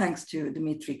 thanks to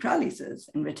Dimitri Kralis's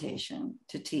invitation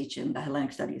to teach in the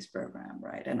Hellenic Studies program,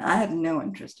 right? And I had no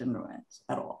interest in ruins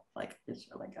at all. I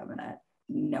had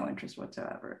no interest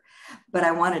whatsoever. But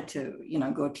I wanted to,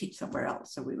 go teach somewhere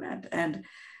else. So we went, and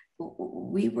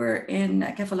we were in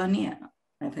Kefalonia.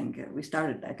 I think we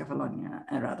started at Kefalonia,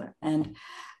 rather. And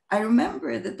I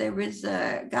remember that there was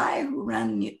a guy who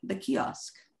ran the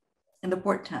kiosk in the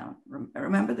port town.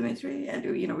 Remember, Dimitri? And,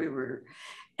 we were,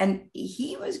 and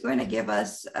he was going to give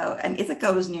us, and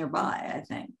Ithaca was nearby, I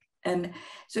think. And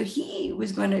so he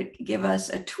was going to give us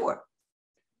a tour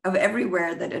of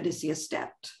everywhere that Odysseus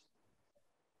stepped,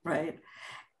 right?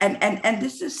 And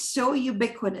this is so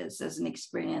ubiquitous as an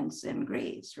experience in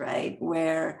Greece, right?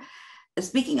 Where,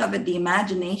 speaking of it, the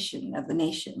imagination of the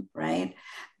nation, right?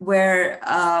 Where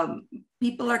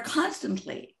people are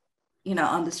constantly,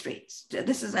 on the streets.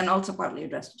 This is, and also partly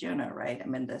addressed to Jonah, right? I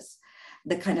mean,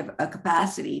 the kind of a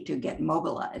capacity to get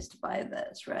mobilized by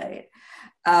this, right?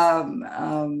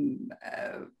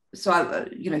 So,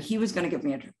 he was going to give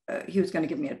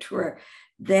me a tour.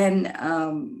 Then,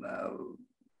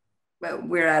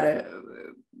 we're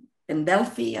in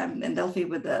Delphi. I'm in Delphi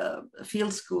with another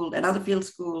field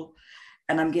school,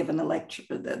 and I'm given a lecture.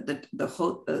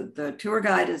 The tour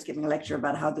guide is giving a lecture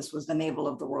about how this was the navel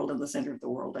of the world and the center of the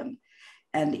world,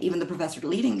 and even the professor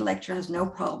leading the lecture has no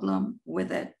problem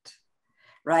with it,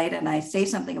 right? And I say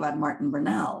something about Martin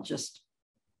Bernal, just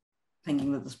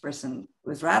thinking that this person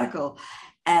was radical.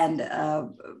 And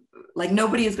like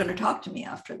nobody is going to talk to me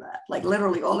after that. Like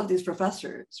literally all of these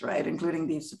professors, right, including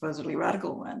these supposedly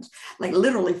radical ones, like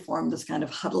literally formed this kind of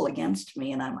huddle against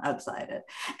me, and I'm outside it.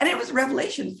 And it was a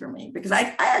revelation for me, because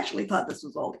I actually thought this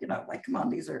was all, you know, like, come on,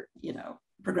 these are, you know,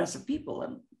 progressive people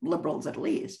and liberals at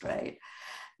least, right?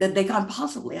 That they can't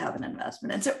possibly have an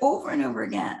investment. And so over and over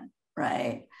again,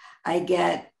 right, I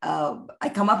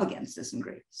come up against this in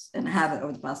Greece and have it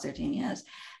over the past 13 years.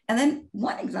 And then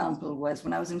one example was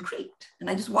when I was in Crete, and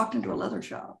I just walked into a leather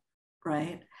shop,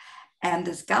 right? And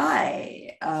this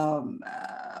guy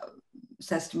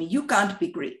says to me, "You can't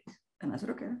be Greek." And I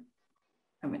said, "Okay."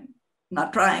 I mean,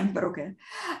 not trying, but okay.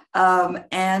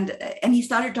 And he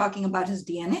started talking about his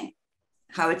DNA,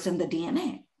 how it's in the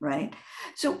DNA, right?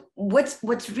 So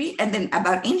and then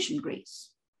about ancient Greece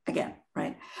again,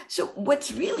 right? So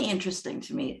what's really interesting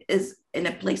to me is in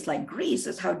a place like Greece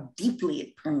is how deeply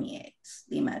it permeates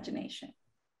the imagination,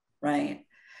 right?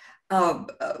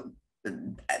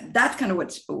 That's kind of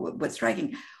what's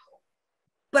striking.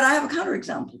 But I have a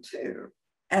counterexample too.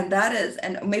 And that is,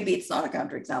 and maybe it's not a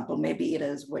counterexample, maybe it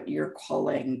is what you're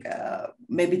calling,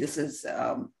 maybe this is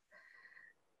an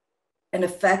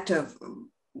effect of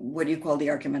what you call the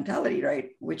Archeomentality,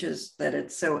 right? Which is that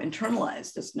it's so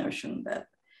internalized, this notion that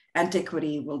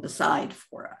antiquity will decide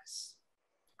for us,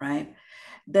 right?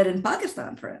 That in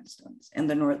Pakistan, for instance, in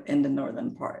the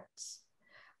northern parts,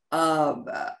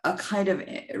 a kind of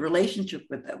relationship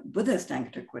with Buddhist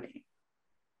antiquity,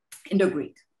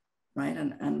 Indo-Greek, right,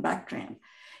 and Bactrian,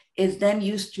 is then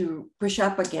used to push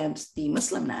up against the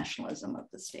Muslim nationalism of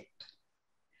the state,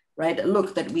 right?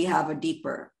 Look, that we have a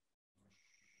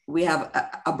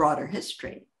broader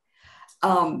history.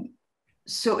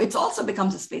 So it also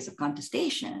becomes a space of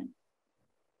contestation.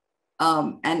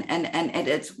 And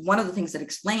it's one of the things that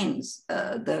explains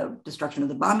the destruction of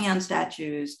the Bamiyan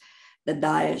statues, the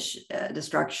Daesh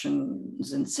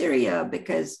destructions in Syria,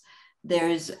 because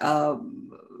there's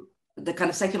the kind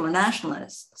of secular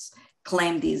nationalists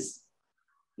claim these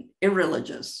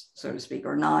irreligious, so to speak,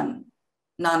 or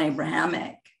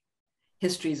non-Abrahamic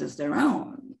histories as their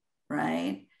own,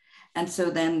 right? And so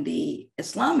then the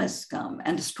Islamists come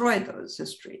and destroy those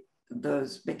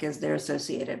because they're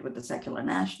associated with the secular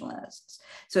nationalists.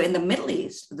 So in the Middle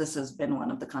East, this has been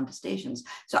one of the contestations.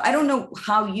 So I don't know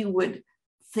how you would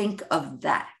think of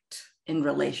that in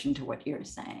relation to what you're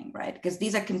saying, right? Because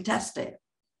these are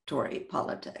contestatory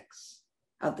politics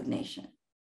of the nation.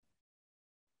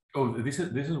 Oh, this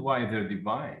is why they're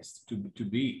devised to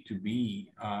be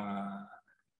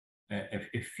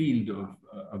a field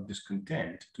of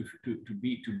discontent, to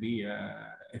be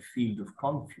a field of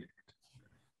conflict,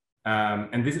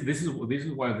 and this is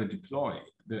why they're deployed.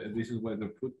 This is why they're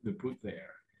put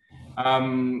there.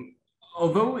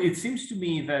 Although it seems to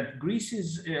me that Greece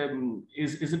is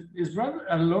rather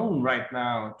alone right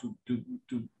now to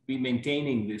be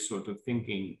maintaining this sort of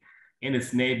thinking in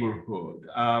its neighborhood.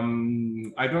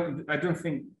 I don't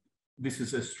think this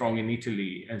is as strong in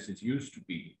Italy as it used to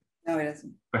be. No, it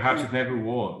isn't. Perhaps it never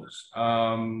was.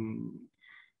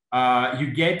 You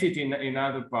get it in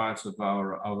other parts of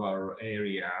our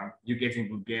area. You get in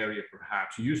Bulgaria,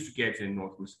 perhaps. You used to get it in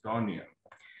North Macedonia.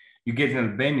 You get in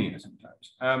Albania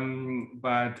sometimes.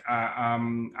 But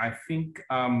I think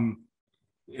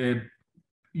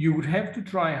you would have to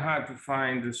try hard to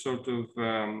find a sort of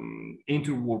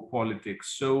interwar politics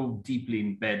so deeply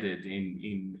embedded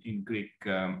in Greek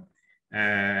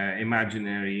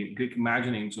Greek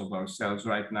imaginings of ourselves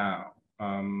right now.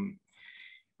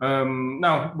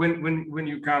 Now, when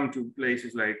you come to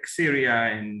places like Syria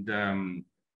and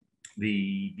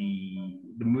the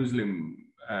Muslim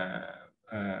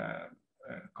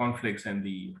conflicts and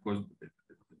of course the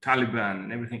Taliban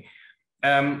and everything,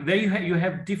 there you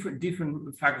have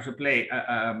different factors at play,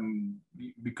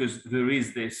 because there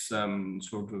is this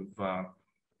sort of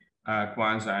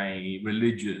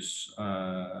quasi-religious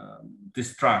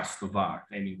distrust of art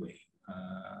anyway.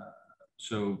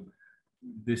 So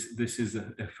this is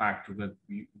a factor that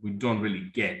we don't really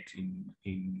get in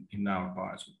our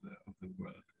parts of the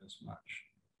world as much.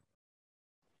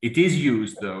 It is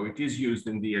used, though. It is used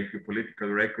in the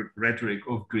archeopolitical rhetoric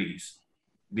of Greece.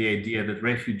 The idea that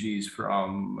refugees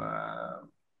from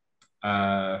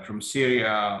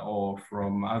Syria or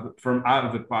from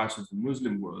other parts of the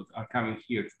Muslim world are coming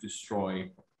here to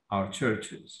destroy our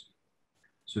churches.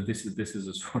 So this is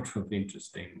a sort of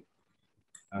interesting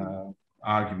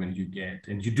argument you get,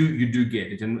 and you do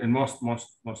get it, and most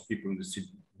people in the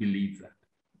city believe that.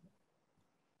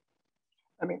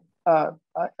 I mean,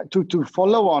 to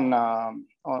follow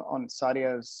on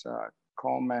Saria's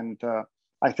comment.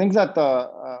 I think that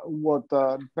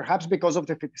perhaps because of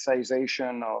the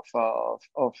fetishization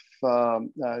of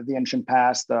the ancient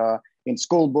past in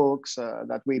school books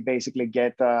that we basically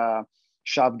get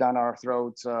shoved down our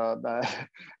throats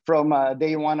from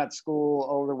day one at school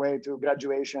all the way to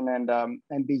graduation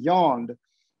and beyond.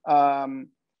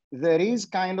 There is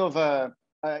kind of a,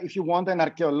 if you want, an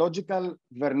archaeological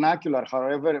vernacular,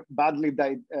 however badly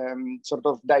sort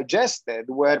of digested,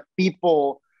 where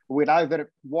people will either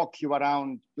walk you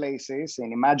around places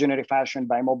in imaginary fashion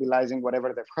by mobilizing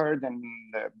whatever they've heard and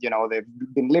they've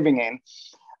been living in.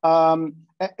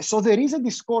 So there is a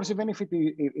discourse, even if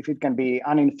it can be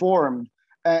uninformed,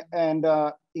 and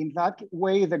in that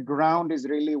way, the ground is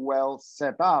really well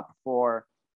set up for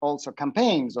also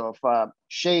campaigns of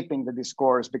shaping the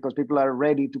discourse, because people are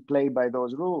ready to play by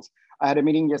those rules. I had a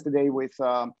meeting yesterday with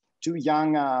two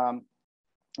young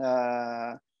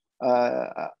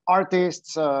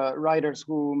artists, writers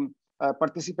who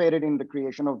participated in the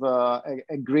creation of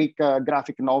a Greek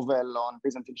graphic novel on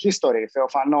Byzantine history.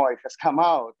 Theophanoi has come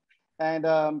out, and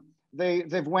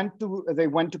they went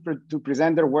to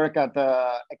present their work at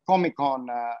a Comic-Con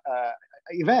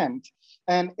event,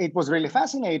 and it was really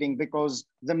fascinating because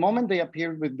the moment they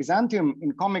appeared with Byzantium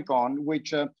in Comic-Con,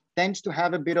 which tends to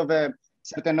have a bit of a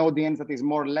certain audience that is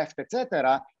more left,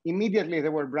 etc., immediately they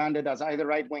were branded as either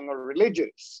right-wing or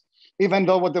religious, even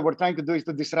though what they were trying to do is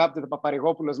to disrupt the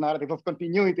Paparigopoulos narrative of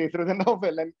continuity through the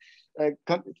novel and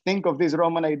think of this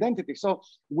Roman identity. So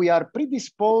we are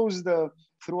predisposed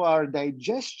through our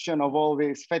digestion of all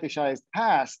this fetishized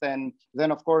past, and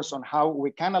then of course on how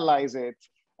we canalize it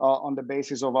on the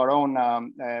basis of our own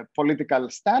political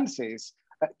stances,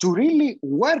 to really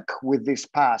work with this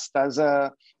past as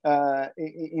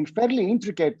in fairly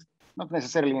intricate, not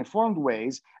necessarily informed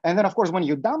ways. And then of course, when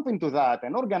you dump into that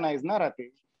an organized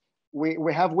narrative,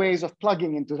 we have ways of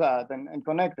plugging into that and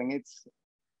connecting.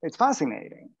 It's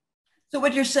fascinating. So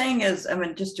what you're saying is, I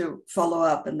mean, just to follow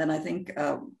up, and then I think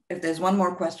if there's one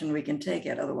more question, we can take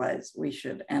it. Otherwise, we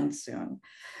should end soon.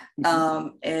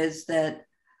 Is that,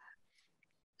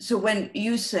 so when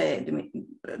you say,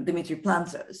 Dimitri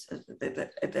Plantzos,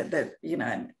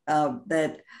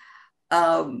 that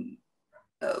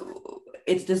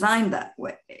it's designed that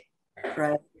way,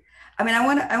 right? I mean,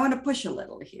 I want to push a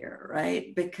little here,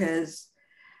 right? Because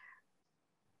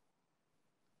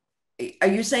are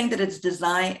you saying that it's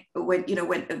designed when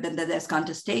there's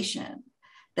contestation,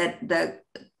 that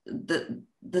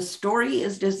the story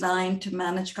is designed to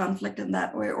manage conflict in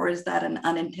that way, or is that an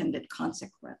unintended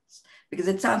consequence? Because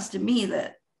it sounds to me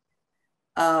that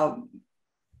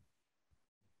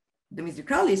Dimitri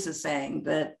Kralis is saying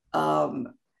that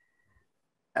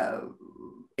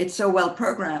it's so well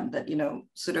programmed that,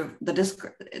 sort of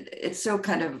it's so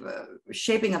kind of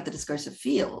shaping up the discursive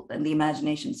field and the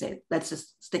imagination. Say, let's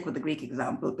just stick with the Greek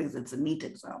example because it's a neat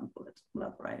example, it's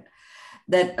love, right?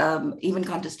 That even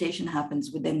contestation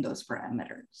happens within those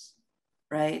parameters,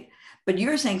 right? But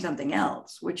you're saying something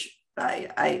else, which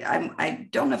I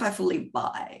don't know if I fully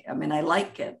buy. I mean, I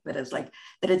like it, but it's like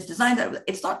that it's designed that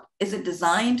it's not, is it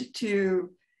designed to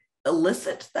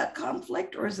elicit that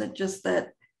conflict, or is it just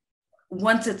that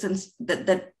once it's in,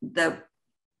 that the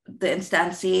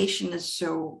instantiation is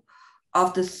so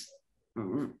of this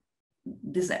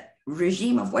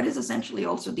regime of what is essentially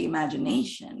also the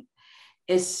imagination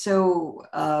is so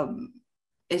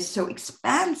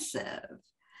expansive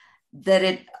that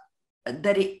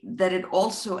it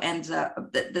also ends up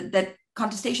that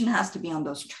contestation has to be on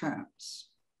those terms,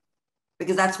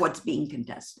 because that's what's being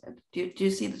contested. Do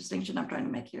you see the distinction I'm trying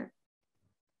to make here?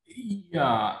 Yeah,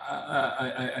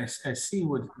 I see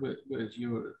what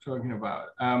you're talking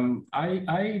about.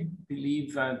 I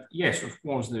believe that, yes, of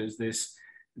course, there's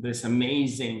this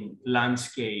amazing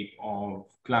landscape of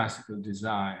classical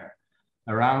desire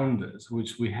around us,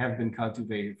 which we have been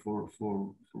cultivating for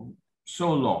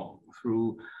so long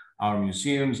through our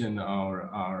museums and our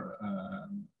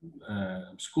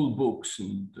school books,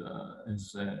 and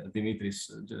as Dimitris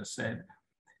just said.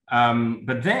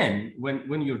 But then,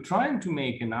 when you're trying to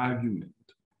make an argument,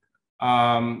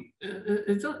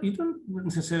 you don't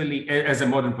necessarily, as a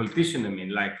modern politician, I mean,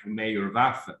 like the mayor of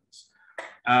Athens,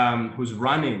 who's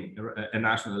running a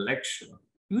national election,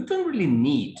 you don't really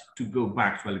need to go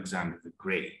back to Alexander the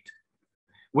Great.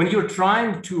 When you're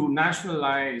trying to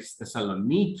nationalize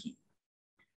Thessaloniki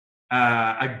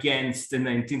against the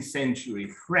 19th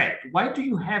century threat, why do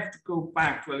you have to go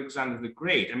back to Alexander the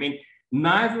Great? I mean,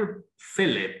 neither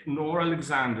Philip nor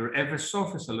Alexander ever saw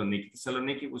Thessaloniki.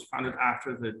 Thessaloniki was founded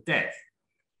after their death.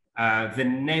 They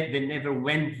never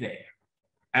went there.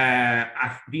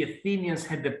 The Athenians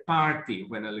had a party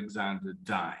when Alexander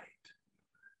died.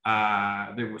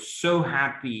 They were so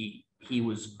happy he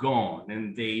was gone,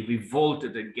 and they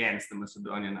revolted against the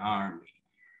Macedonian army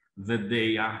the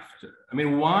day after. I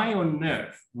mean, why on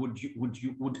earth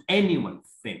would anyone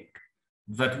think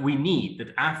that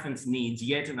that Athens needs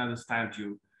yet another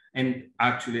statue, and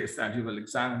actually a statue of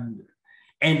Alexander?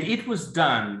 And it was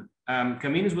done.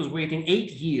 Comenius was waiting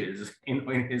 8 years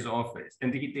in his office,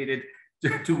 and he did it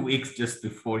 2 weeks just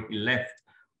before he left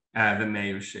the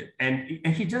mayorship. And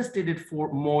he just did it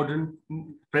for modern,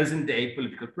 present-day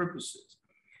political purposes.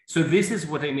 So this is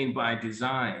what I mean by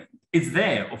design. It's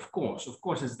there, of course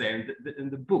it's there in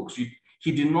the books.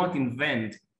 He did not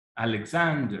invent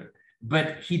Alexander,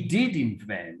 but he did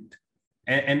invent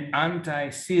an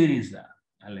anti-Syriza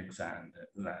Alexander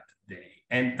that day.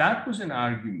 And that was an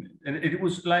argument. And it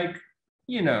was like,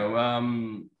 you know,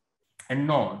 a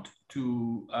nod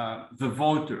to the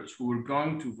voters who were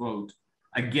going to vote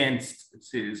against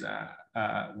Syriza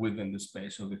within the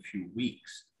space of a few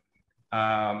weeks.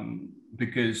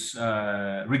 Because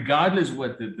regardless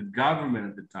what the government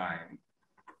at the time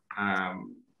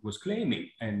was claiming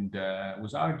and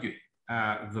was arguing,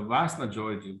 the vast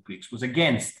majority of Greeks was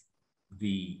against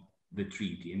the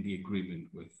treaty and the agreement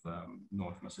with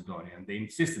North Macedonia. And they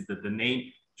insisted that the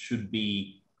name should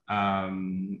be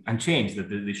unchanged, that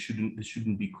they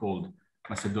shouldn't be called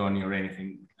Macedonia or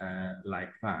anything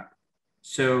like that.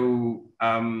 So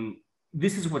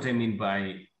this is what I mean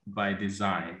by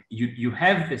design. You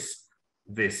have this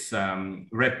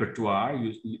repertoire,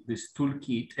 this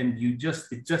toolkit, and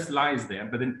it just lies there.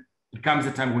 But then it comes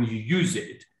a time when you use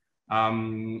it,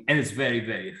 and it's very,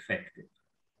 very effective.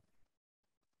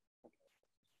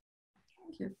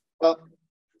 Thank you. Well,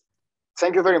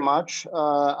 thank you very much.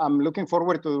 I'm looking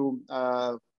forward to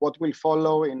what will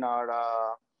follow in our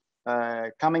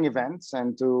coming events,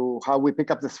 and to how we pick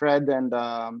up the thread and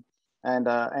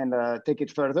take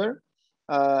it further.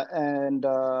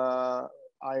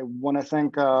 I want to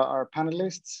thank our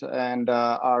panelists and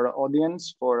our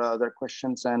audience for their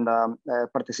questions and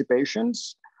participation.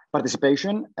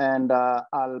 And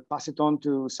I'll pass it on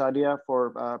to Sadia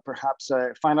for perhaps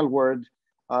a final word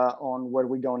on where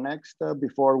we go next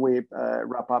before we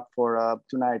wrap up for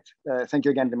tonight. Thank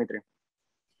you again, Dimitri.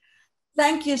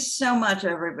 Thank you so much,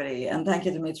 everybody. And thank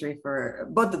you, Dimitri, for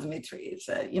both the Dimitris.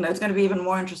 You know, it's going to be even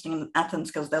more interesting in Athens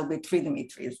because there'll be 3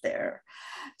 Dimitris there.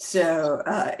 So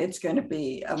it's going to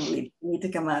be, we need to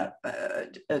come up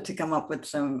with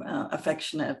some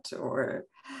affectionate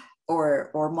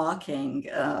or mocking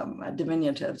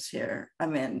diminutives here. I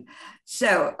mean,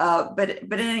 so, but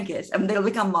in any case, they'll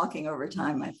become mocking over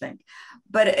time, I think.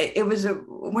 But it was a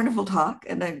wonderful talk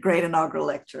and a great inaugural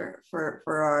lecture for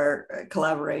our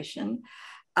collaboration.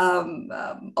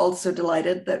 Also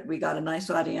delighted that we got a nice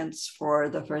audience for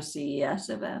the first CES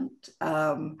event.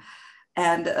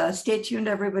 And stay tuned,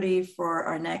 everybody, for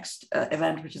our next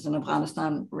event, which is an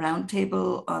Afghanistan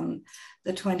roundtable on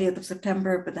the 20th of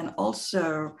September, but then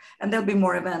also, and there'll be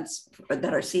more events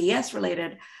that are CES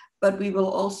related, but we will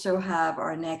also have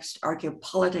our next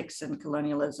Archeopolitics and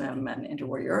Colonialism and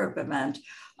Interwar Europe event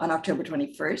on October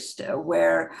 21st,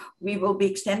 where we will be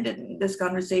extending this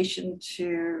conversation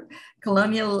to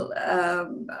colonial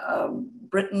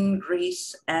Britain,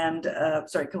 Greece, and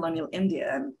colonial India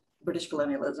and British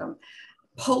colonialism,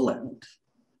 Poland,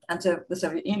 and so the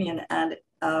Soviet Union, and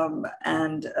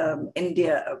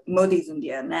India, Modi's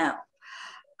India now.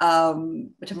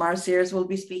 Tamara Sears will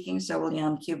be speaking, so will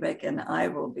Jan Kubik, and I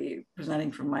will be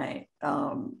presenting from my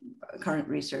current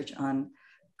research on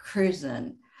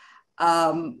Curzon.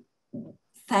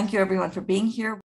 Thank you, everyone, for being here.